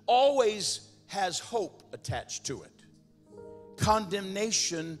 Conviction always has hope attached to it.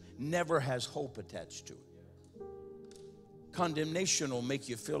 Condemnation never has hope attached to it. Condemnation will make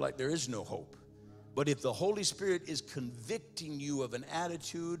you feel like there is no hope. But if the Holy Spirit is convicting you of an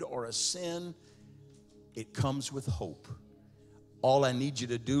attitude or a sin, it comes with hope. All I need you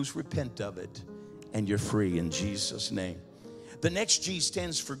to do is repent of it, and you're free in Jesus' name. The next G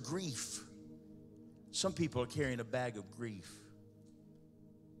stands for grief. Some people are carrying a bag of grief.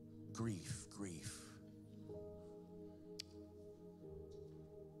 Grief.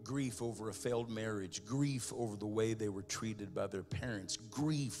 Grief over a failed marriage. Grief over the way they were treated by their parents.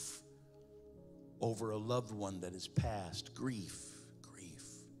 Grief over a loved one that has passed. Grief.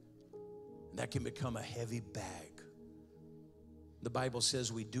 And that can become a heavy bag. The Bible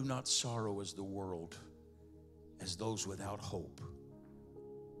says we do not sorrow as the world, as those without hope.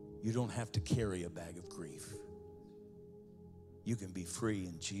 You don't have to carry a bag of grief. You can be free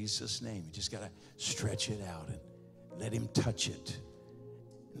in Jesus' name. You just got to stretch it out and let Him touch it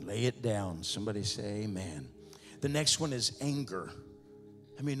and lay it down. Somebody say amen. The next one is anger.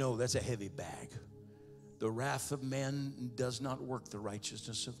 Let me know that's a heavy bag. The wrath of man does not work the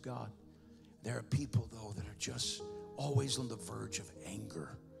righteousness of God. There are people, though, that are just always on the verge of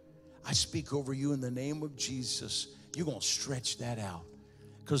anger. I speak over you in the name of Jesus. You're going to stretch that out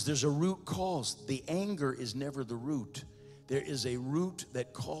because there's a root cause. The anger is never the root. There is a root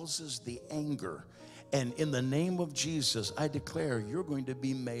that causes the anger. And in the name of Jesus, I declare you're going to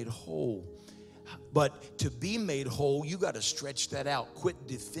be made whole. But to be made whole, you got to stretch that out. Quit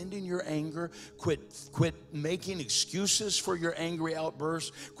defending your anger. Quit making excuses for your angry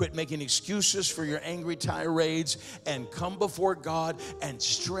outbursts. Quit making excuses for your angry tirades. And come before God and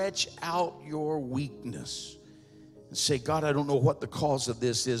stretch out your weakness. And say, God, I don't know what the cause of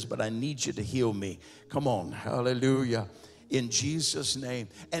this is, but I need you to heal me. Come on. Hallelujah. In Jesus' name.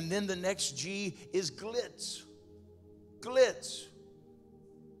 And then the next G is glitz. Glitz.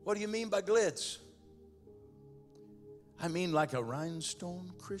 What do you mean by glitz? I mean like a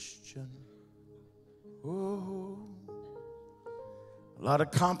rhinestone Christian. Oh, a lot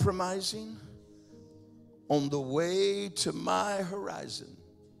of compromising on the way to my horizon.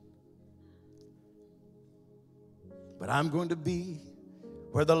 But I'm going to be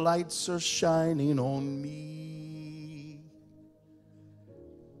where the lights are shining on me.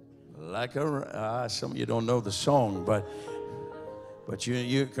 Like a, some of you don't know the song, but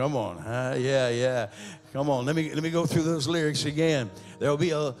you come on, yeah. Come on, let me go through those lyrics again. There'll be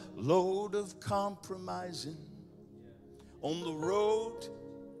a load of compromising on the road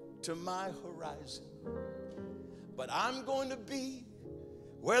to my horizon. But I'm going to be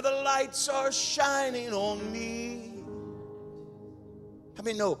where the lights are shining on me. How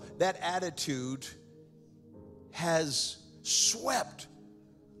many know that attitude has swept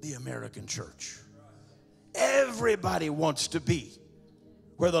the American church? Everybody wants to be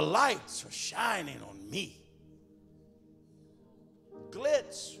where the lights are shining on me.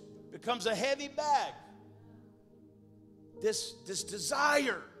 Glitz becomes a heavy bag. This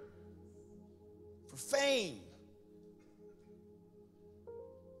desire for fame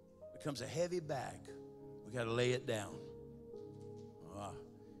becomes a heavy bag. We got to lay it down.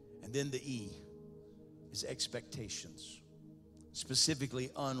 And then the E is expectations, specifically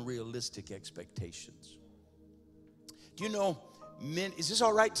unrealistic expectations. Do you know, men, is this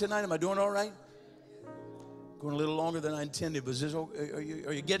all right tonight? Am I doing all right? Going a little longer than I intended, but is this, are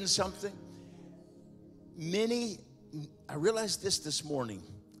you getting something? I realized this morning,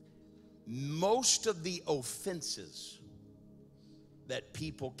 most of the offenses that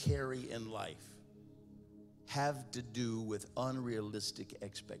people carry in life have to do with unrealistic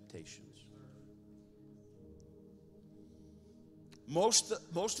expectations. Most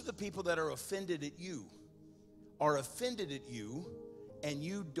of the people that are offended at you are offended at you, and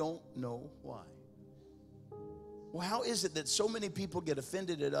you don't know why. Well, how is it that so many people get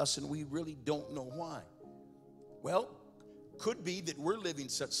offended at us and we really don't know why? Well, could be that we're living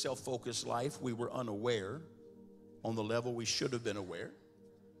such self-focused life we were unaware on the level we should have been aware.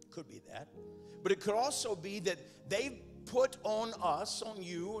 Could be that. But it could also be that they put on us, on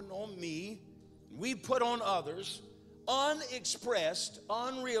you and on me, we put on others unexpressed,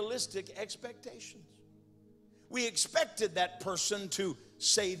 unrealistic expectations. We expected that person to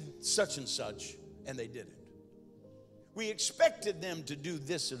say such and such, and they didn't. We expected them to do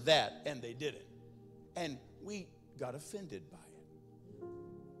this or that, and they didn't. And we got offended by it.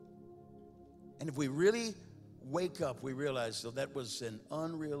 And if we really wake up, we realize that was an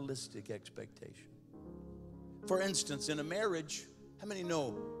unrealistic expectation. For instance, in a marriage, how many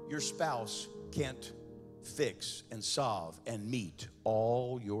know your spouse can't fix and solve and meet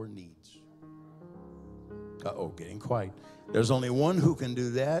all your needs? Uh-oh, getting quiet. There's only one who can do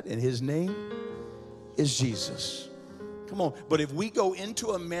that, and his name is Jesus. Come on. But if we go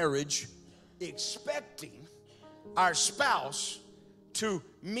into a marriage expecting our spouse to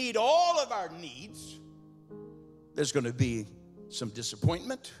meet all of our needs, there's going to be some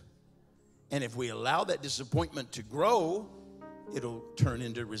disappointment. And if we allow that disappointment to grow, it'll turn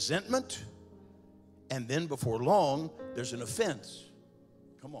into resentment. And then before long, there's an offense.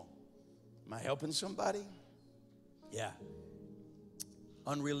 Come on. Am I helping somebody? Yeah.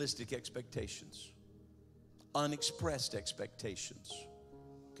 Unrealistic expectations, unexpressed expectations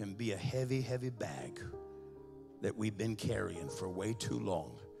can be a heavy, heavy bag that we've been carrying for way too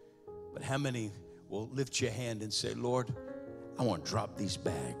long. But how many will lift your hand and say, Lord, I want to drop these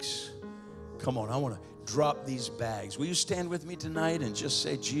bags. Come on, I want to drop these bags. Will you stand with me tonight and just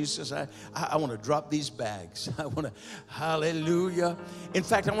say, Jesus, I want to drop these bags. I want to, hallelujah. In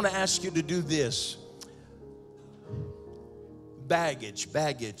fact, I want to ask you to do this. Baggage,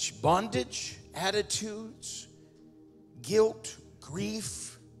 bondage, attitudes, guilt,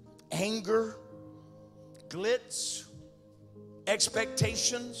 grief, anger, glitz,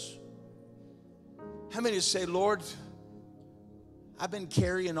 expectations. How many say, Lord, I've been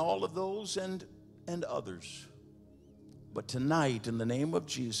carrying all of those and others. But tonight, in the name of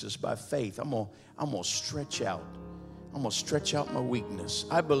Jesus, by faith, I'm gonna stretch out. I'm gonna stretch out my weakness.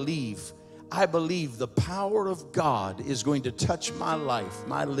 I believe the power of God is going to touch my life,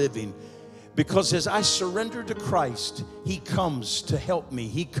 my living. Because as I surrender to Christ, He comes to help me.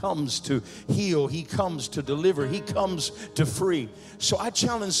 He comes to heal. He comes to deliver. He comes to free. So I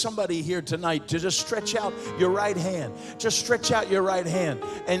challenge somebody here tonight to just stretch out your right hand. Just stretch out your right hand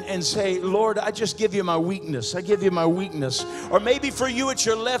and say, Lord, I just give you my weakness. I give you my weakness. Or maybe for you, it's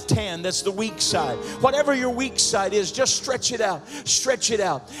your left hand that's the weak side. Whatever your weak side is, just stretch it out. Stretch it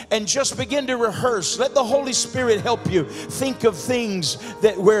out. And just begin to rehearse. Let the Holy Spirit help you think of things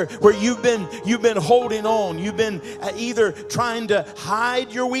that where you've been been holding on. You've been either trying to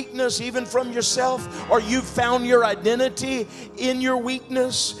hide your weakness even from yourself, or you've found your identity in your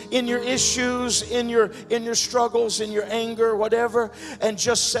weakness, in your issues, in your struggles, in your anger, whatever. And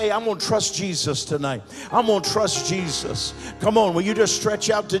just say, I'm going to trust Jesus tonight. I'm going to trust Jesus. Come on, will you just stretch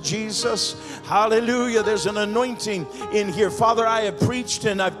out to Jesus? Hallelujah. There's an anointing in here. Father, I have preached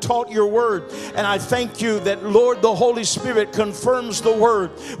and I've taught your word, and I thank you that, Lord, the Holy Spirit confirms the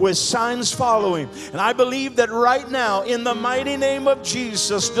word with signs following. And I believe that right now, in the mighty name of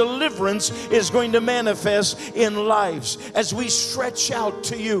Jesus, deliverance is going to manifest in lives as we stretch out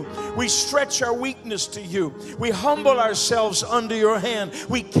to you. We stretch our weakness to you. We humble ourselves under your hand.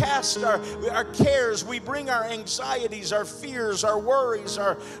 We cast our cares. We bring our anxieties, our fears, our worries,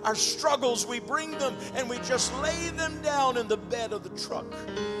 our struggles. We bring them and we just lay them down in the bed of the truck.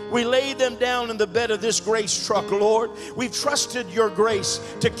 We lay them down in the bed of this grace truck, Lord. We've trusted your grace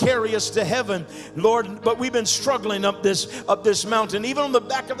to carry us to heaven, Lord, but we've been struggling up this mountain. Even on the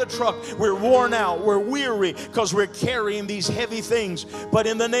back of the truck, we're worn out, we're weary because we're carrying these heavy things. But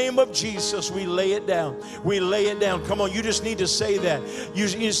in the name of Jesus, we lay it down. We lay it down. Come on, you just need to say that. You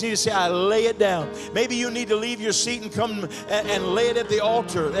just need to say, I lay it down. Maybe you need to leave your seat and come and lay it at the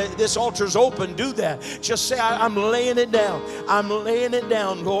altar. This altar's open. Do that. Just say, I'm laying it down. I'm laying it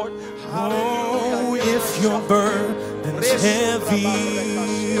down, Lord. Oh, if your burden's heavy,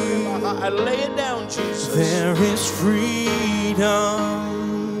 I lay it down, Jesus. There is freedom.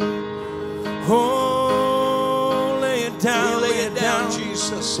 Oh, lay it down, we lay it down,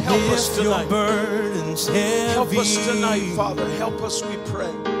 Jesus. Help if us tonight. Your burden's heavy. Help us tonight, Father. Help us, we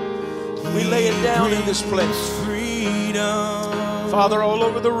pray. We lay it down in this place. Freedom. Father, all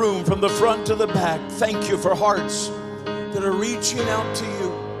over the room, from the front to the back, thank you for hearts that are reaching out to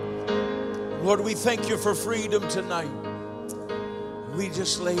you. Lord, we thank you for freedom tonight. We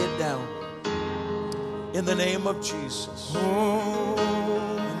just lay it down in the name of Jesus. In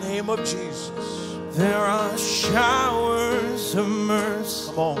the name of Jesus. There are showers of mercy,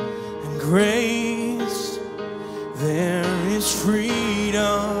 come on, and grace. There is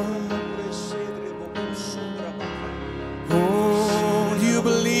freedom. Oh, do you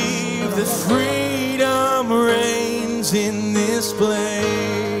believe that freedom reigns in this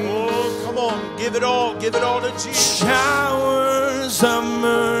place? Give it all to Jesus. Showers of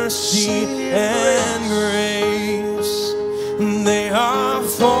mercy and grace, they are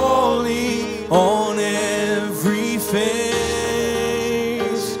falling on every face.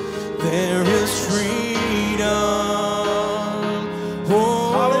 There is freedom.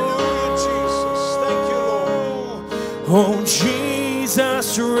 Oh, hallelujah, Jesus. Thank you, Lord. Oh,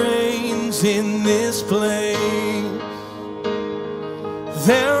 Jesus reigns in this place.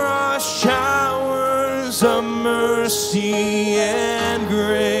 There are showers of mercy and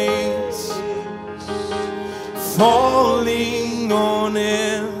grace falling on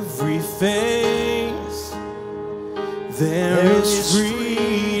every face. There is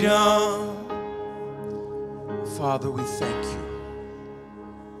freedom. Father, we thank you.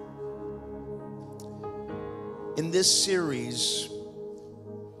 In this series,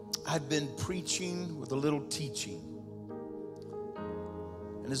 I've been preaching with a little teaching.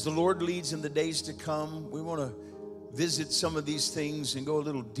 And as the Lord leads in the days to come, we want to visit some of these things and go a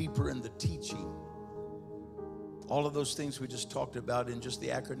little deeper in the teaching. All of those things we just talked about in just the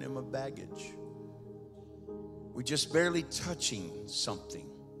acronym of baggage. We're just barely touching something.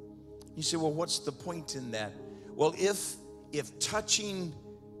 You say, well, what's the point in that? Well, if touching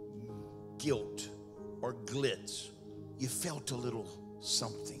guilt or glitz, you felt a little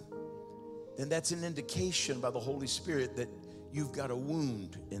something, then that's an indication by the Holy Spirit that you've got a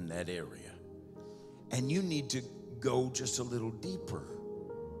wound in that area. And you need to go just a little deeper.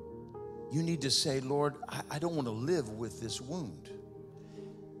 You need to say, Lord, I don't want to live with this wound.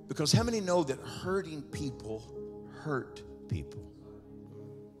 Because how many know that hurting people hurt people?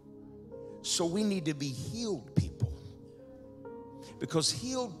 So we need to be healed people. Because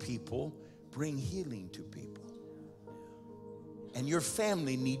healed people bring healing to people. And your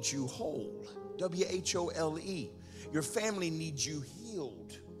family needs you whole. W-H-O-L-E. Your family needs you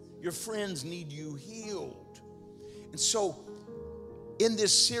healed. Your friends need you healed. And so in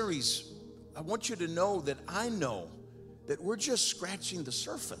this series, I want you to know that I know that we're just scratching the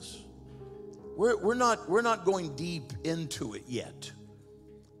surface. We're not going deep into it yet.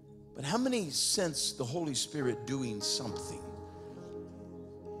 But how many sense the Holy Spirit doing something?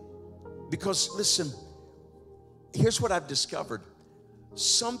 Because listen, here's what I've discovered.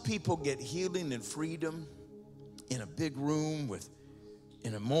 Some people get healing and freedom in a big room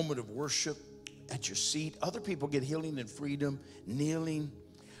in a moment of worship at your seat. Other people get healing and freedom kneeling.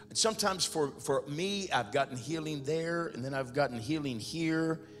 And sometimes for me, I've gotten healing there, and then I've gotten healing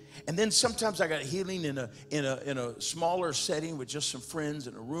here. And then sometimes I got healing in a smaller setting with just some friends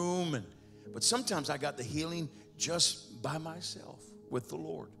in a room. But sometimes I got the healing just by myself with the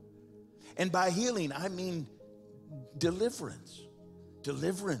Lord. And by healing, I mean deliverance.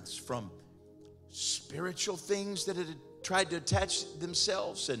 Deliverance from spiritual things that had tried to attach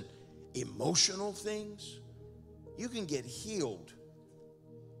themselves and emotional things. You can get healed.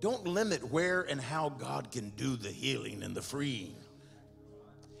 Don't limit where and how God can do the healing and the freeing.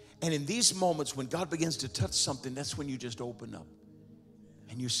 And in these moments when God begins to touch something, that's when you just open up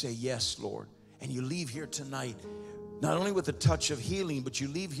and you say, yes, Lord. And you leave here tonight not only with a touch of healing, but you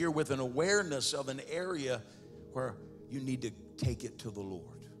leave here with an awareness of an area where you need to take it to the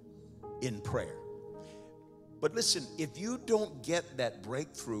Lord in prayer. But listen, if you don't get that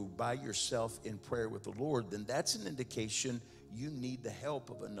breakthrough by yourself in prayer with the Lord, then that's an indication you need the help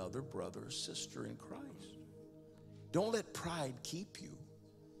of another brother or sister in Christ. Don't let pride keep you.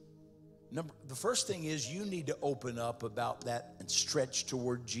 The first thing is you need to open up about that and stretch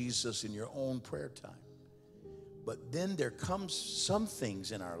toward Jesus in your own prayer time. But then there comes some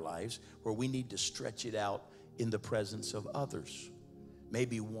things in our lives where we need to stretch it out in the presence of others.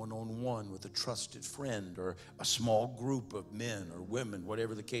 Maybe one-on-one with a trusted friend or a small group of men or women,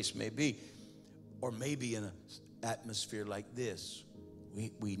 whatever the case may be. Or maybe in an atmosphere like this.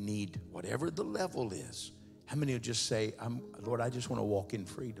 We need, whatever the level is. How many will just say, Lord, I just want to walk in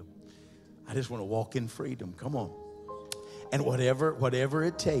freedom. I just want to walk in freedom. Come on. And whatever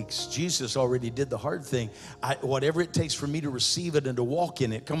it takes, Jesus already did the hard thing. Whatever it takes for me to receive it and to walk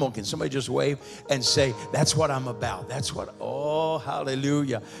in it. Come on, can somebody just wave and say, that's what I'm about. That's what, oh,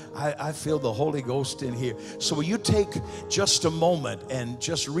 hallelujah. I feel the Holy Ghost in here. So will you take just a moment and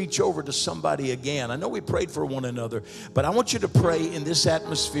just reach over to somebody again? I know we prayed for one another, but I want you to pray in this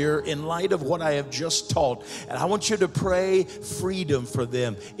atmosphere in light of what I have just taught. And I want you to pray freedom for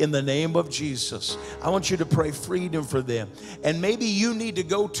them in the name of Jesus. I want you to pray freedom for them. And maybe you need to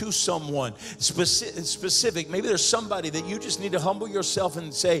go to someone specific. Maybe there's somebody that you just need to humble yourself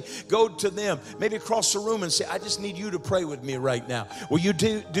and say, go to them. Maybe across the room and say, I just need you to pray with me right now. Will you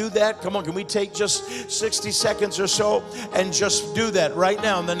do that? Come on, can we take just 60 seconds or so and just do that right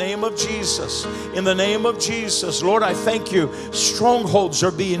now in the name of Jesus? In the name of Jesus. Lord, I thank you. Strongholds are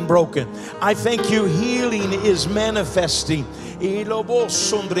being broken. I thank you. Healing is manifesting. In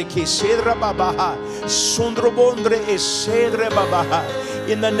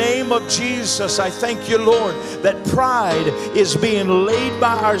the name of Jesus, I thank you, Lord, that pride is being laid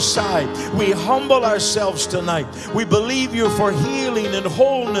by our side. We humble ourselves tonight. We believe you for healing and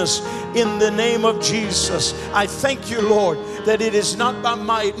wholeness in the name of Jesus. I thank you, Lord, that it is not by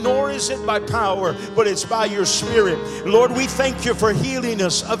might, nor is it by power, but it's by your Spirit. Lord, we thank you for healing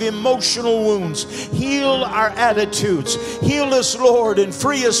us of emotional wounds. Heal our attitudes. Heal us, Lord, and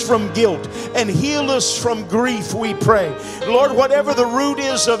free us from guilt. And heal us from grief, we pray. Lord, whatever the root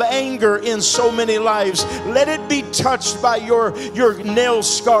is of anger in so many lives, let it be touched by your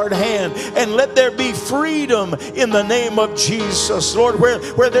nail-scarred hand. And let there be freedom in the name of Jesus. Lord,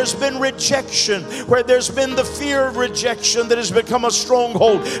 where there's been rejection, where there's been the fear of rejection that has become a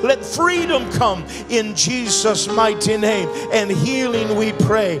stronghold, let freedom come in Jesus' mighty name. And healing, we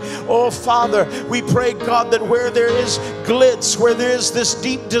pray. Oh, Father, we pray, God, that where there is glitz, where there is this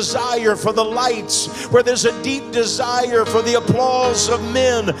deep desire for the lights, where there's a deep desire for the applause of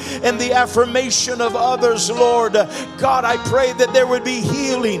men and the affirmation of others, Lord, God, I pray that there would be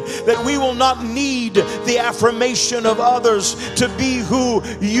healing, that we will not need the affirmation of others to be who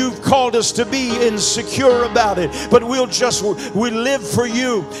you've called us to be, insecure about it, but we live for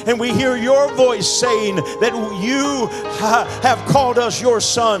you, and we hear your voice saying that you have called us your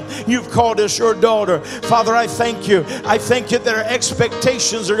son, you've called us your daughter. Father, I thank you. I thank you that our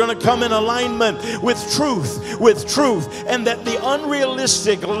expectations are going to come in alignment with truth, and that the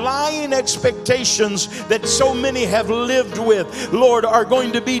unrealistic, lying expectations that so many have lived with, Lord, are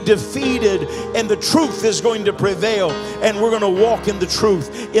going to be defeated, and the truth is going to prevail, and we're going to walk in the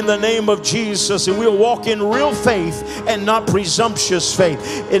truth in the name of Jesus, and we'll walk in real faith and not presumptuous faith,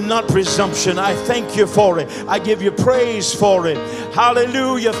 and not presumption. I thank you for it. I give you praise for it.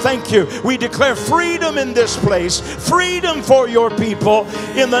 Hallelujah. Thank you. We declare freedom in this place, freedom for your people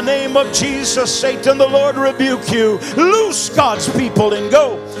in the name of Jesus. Satan, the Lord rebuke you. Loose God's people and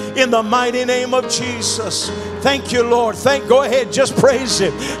go in the mighty name of Jesus. Thank you, Lord. Go ahead, just praise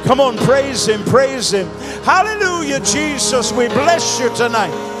him. Come on, praise him, praise him. Hallelujah, Jesus. We bless you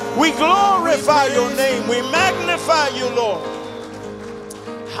tonight. We glorify your name. We magnify you, Lord.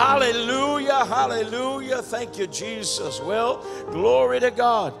 Hallelujah, hallelujah. Thank you, Jesus. Well, glory to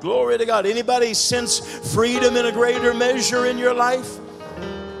God, glory to God. Anybody sense freedom in a greater measure in your life?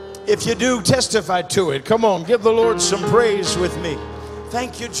 If you do, testify to it. Come on, give the Lord some praise with me.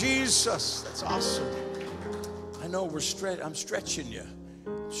 Thank you, Jesus. That's awesome. I know I'm stretching you,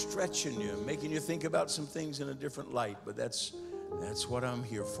 making you think about some things in a different light, but that's what I'm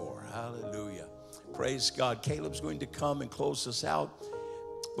here for. Hallelujah. Praise God. Caleb's going to come and close us out.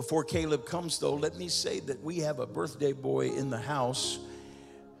 Before Caleb comes, though, let me say that we have a birthday boy in the house.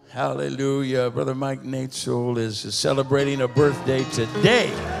 Hallelujah. Brother Mike Natzel is celebrating a birthday today.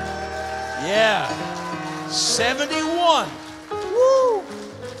 Yeah. 71. Woo.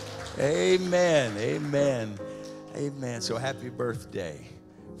 Amen. Amen. Amen. So happy birthday.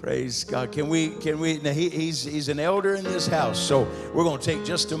 Praise God. Can we, now he's an elder in this house, so we're going to take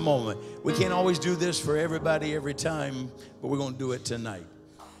just a moment. We can't always do this for everybody every time, but we're going to do it tonight.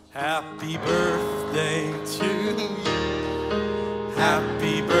 Happy birthday to you.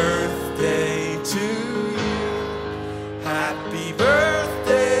 Happy birthday to you. Happy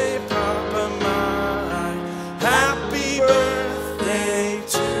birthday, Papa mine. Happy birthday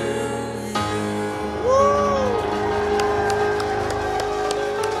to you. Woo!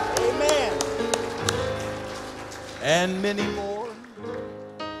 Amen. And many more.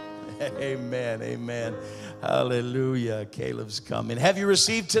 Amen. Amen. Hallelujah. Caleb's coming. Have you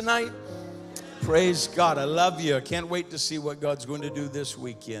received tonight? Praise God. I love you. I can't wait to see what God's going to do this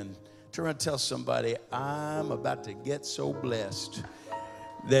weekend. Turn around and tell somebody, I'm about to get so blessed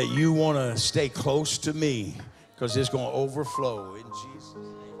that you want to stay close to me because it's going to overflow. In Jesus'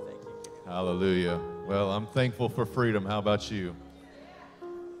 name, thank you. Hallelujah. Well, I'm thankful for freedom. How about you?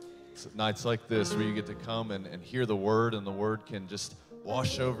 It's nights like this where you get to come and hear the word, and the word can just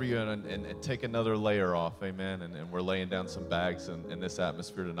wash over you and take another layer off. Amen. And we're laying down some bags in this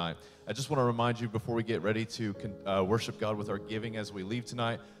atmosphere tonight. I just want to remind you before we get ready to worship God with our giving as we leave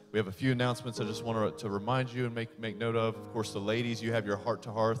tonight, we have a few announcements I just want to remind you and make note of. Of course, the ladies, you have your Heart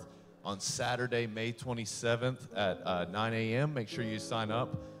to Hearth on Saturday, May 27th at 9 a.m. Make sure you sign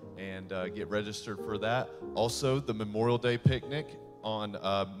up and get registered for that. Also, the Memorial Day picnic on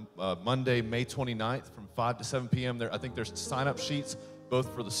Monday, May 29th from 5 to 7 p.m. I think there's sign-up sheets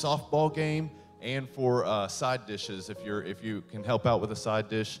both for the softball game and for side dishes. If you can help out with a side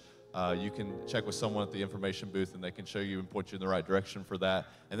dish, you can check with someone at the information booth and they can show you and point you in the right direction for that.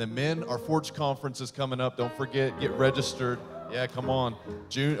 And then men, our Forge Conference is coming up. Don't forget, get registered. Yeah, come on.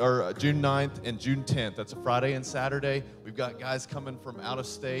 June 9th and June 10th. That's a Friday and Saturday. We've got guys coming from out of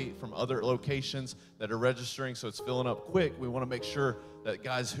state, from other locations that are registering, so it's filling up quick. We want to make sure that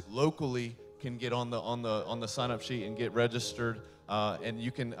guys locally can get on the sign-up sheet and get registered. And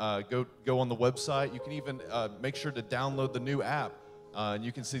you can go on the website. You can even make sure to download the new app. And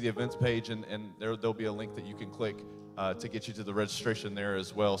you can see the events page, and there'll be a link that you can click to get you to the registration there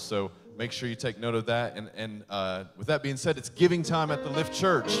as well. So make sure you take note of that. And with that being said, it's giving time at the Lift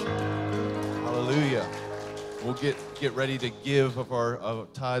Church. Hallelujah. We'll get ready to give of our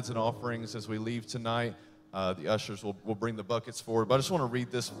tithes and offerings as we leave tonight. The ushers will bring the buckets forward. But I just want to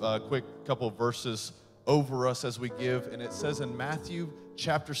read this quick couple of verses over us as we give. And it says in Matthew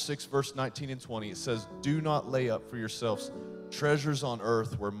chapter 6, verse 19 and 20, it says, "Do not lay up for yourselves treasures on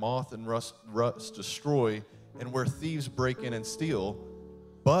earth where moth and rust destroy and where thieves break in and steal,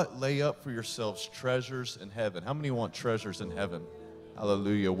 but lay up for yourselves treasures in heaven." How many want treasures in heaven?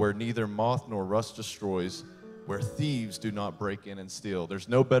 Hallelujah. Where neither moth nor rust destroys, where thieves do not break in and steal. There's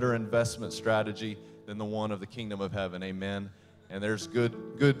no better investment strategy than the one of the kingdom of heaven. Amen. And there's good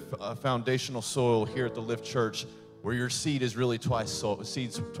foundational soil here at the Lift Church where your seed is really twice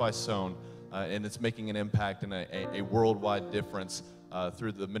sown. And it's making an impact and a worldwide difference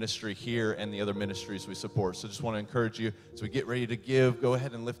through the ministry here and the other ministries we support. So just want to encourage you, as we get ready to give, go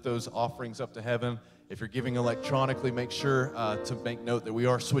ahead and lift those offerings up to heaven. If you're giving electronically, make sure to make note that we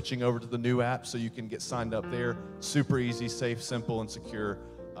are switching over to the new app so you can get signed up there. Super easy, safe, simple, and secure,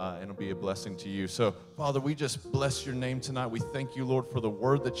 and it'll be a blessing to you. So, Father, we just bless your name tonight. We thank you, Lord, for the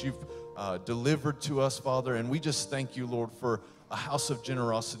word that you've delivered to us, Father, and we just thank you, Lord, for a house of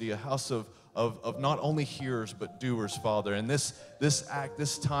generosity, a house of not only hearers but doers, Father. And this act,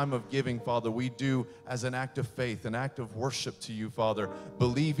 this time of giving, Father, we do as an act of faith, an act of worship to you, Father,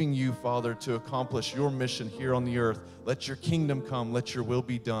 believing you, Father, to accomplish your mission here on the earth. Let your kingdom come, let your will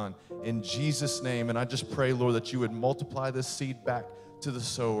be done in Jesus' name. And I just pray, Lord, that you would multiply this seed back to the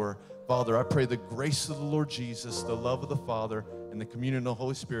sower. Father, I pray the grace of the Lord Jesus, the love of the Father, and the communion of the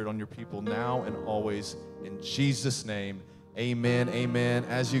Holy Spirit on your people now and always. In Jesus' name, amen, amen.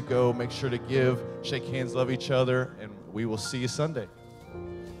 As you go, make sure to give, shake hands, love each other, and we will see you Sunday.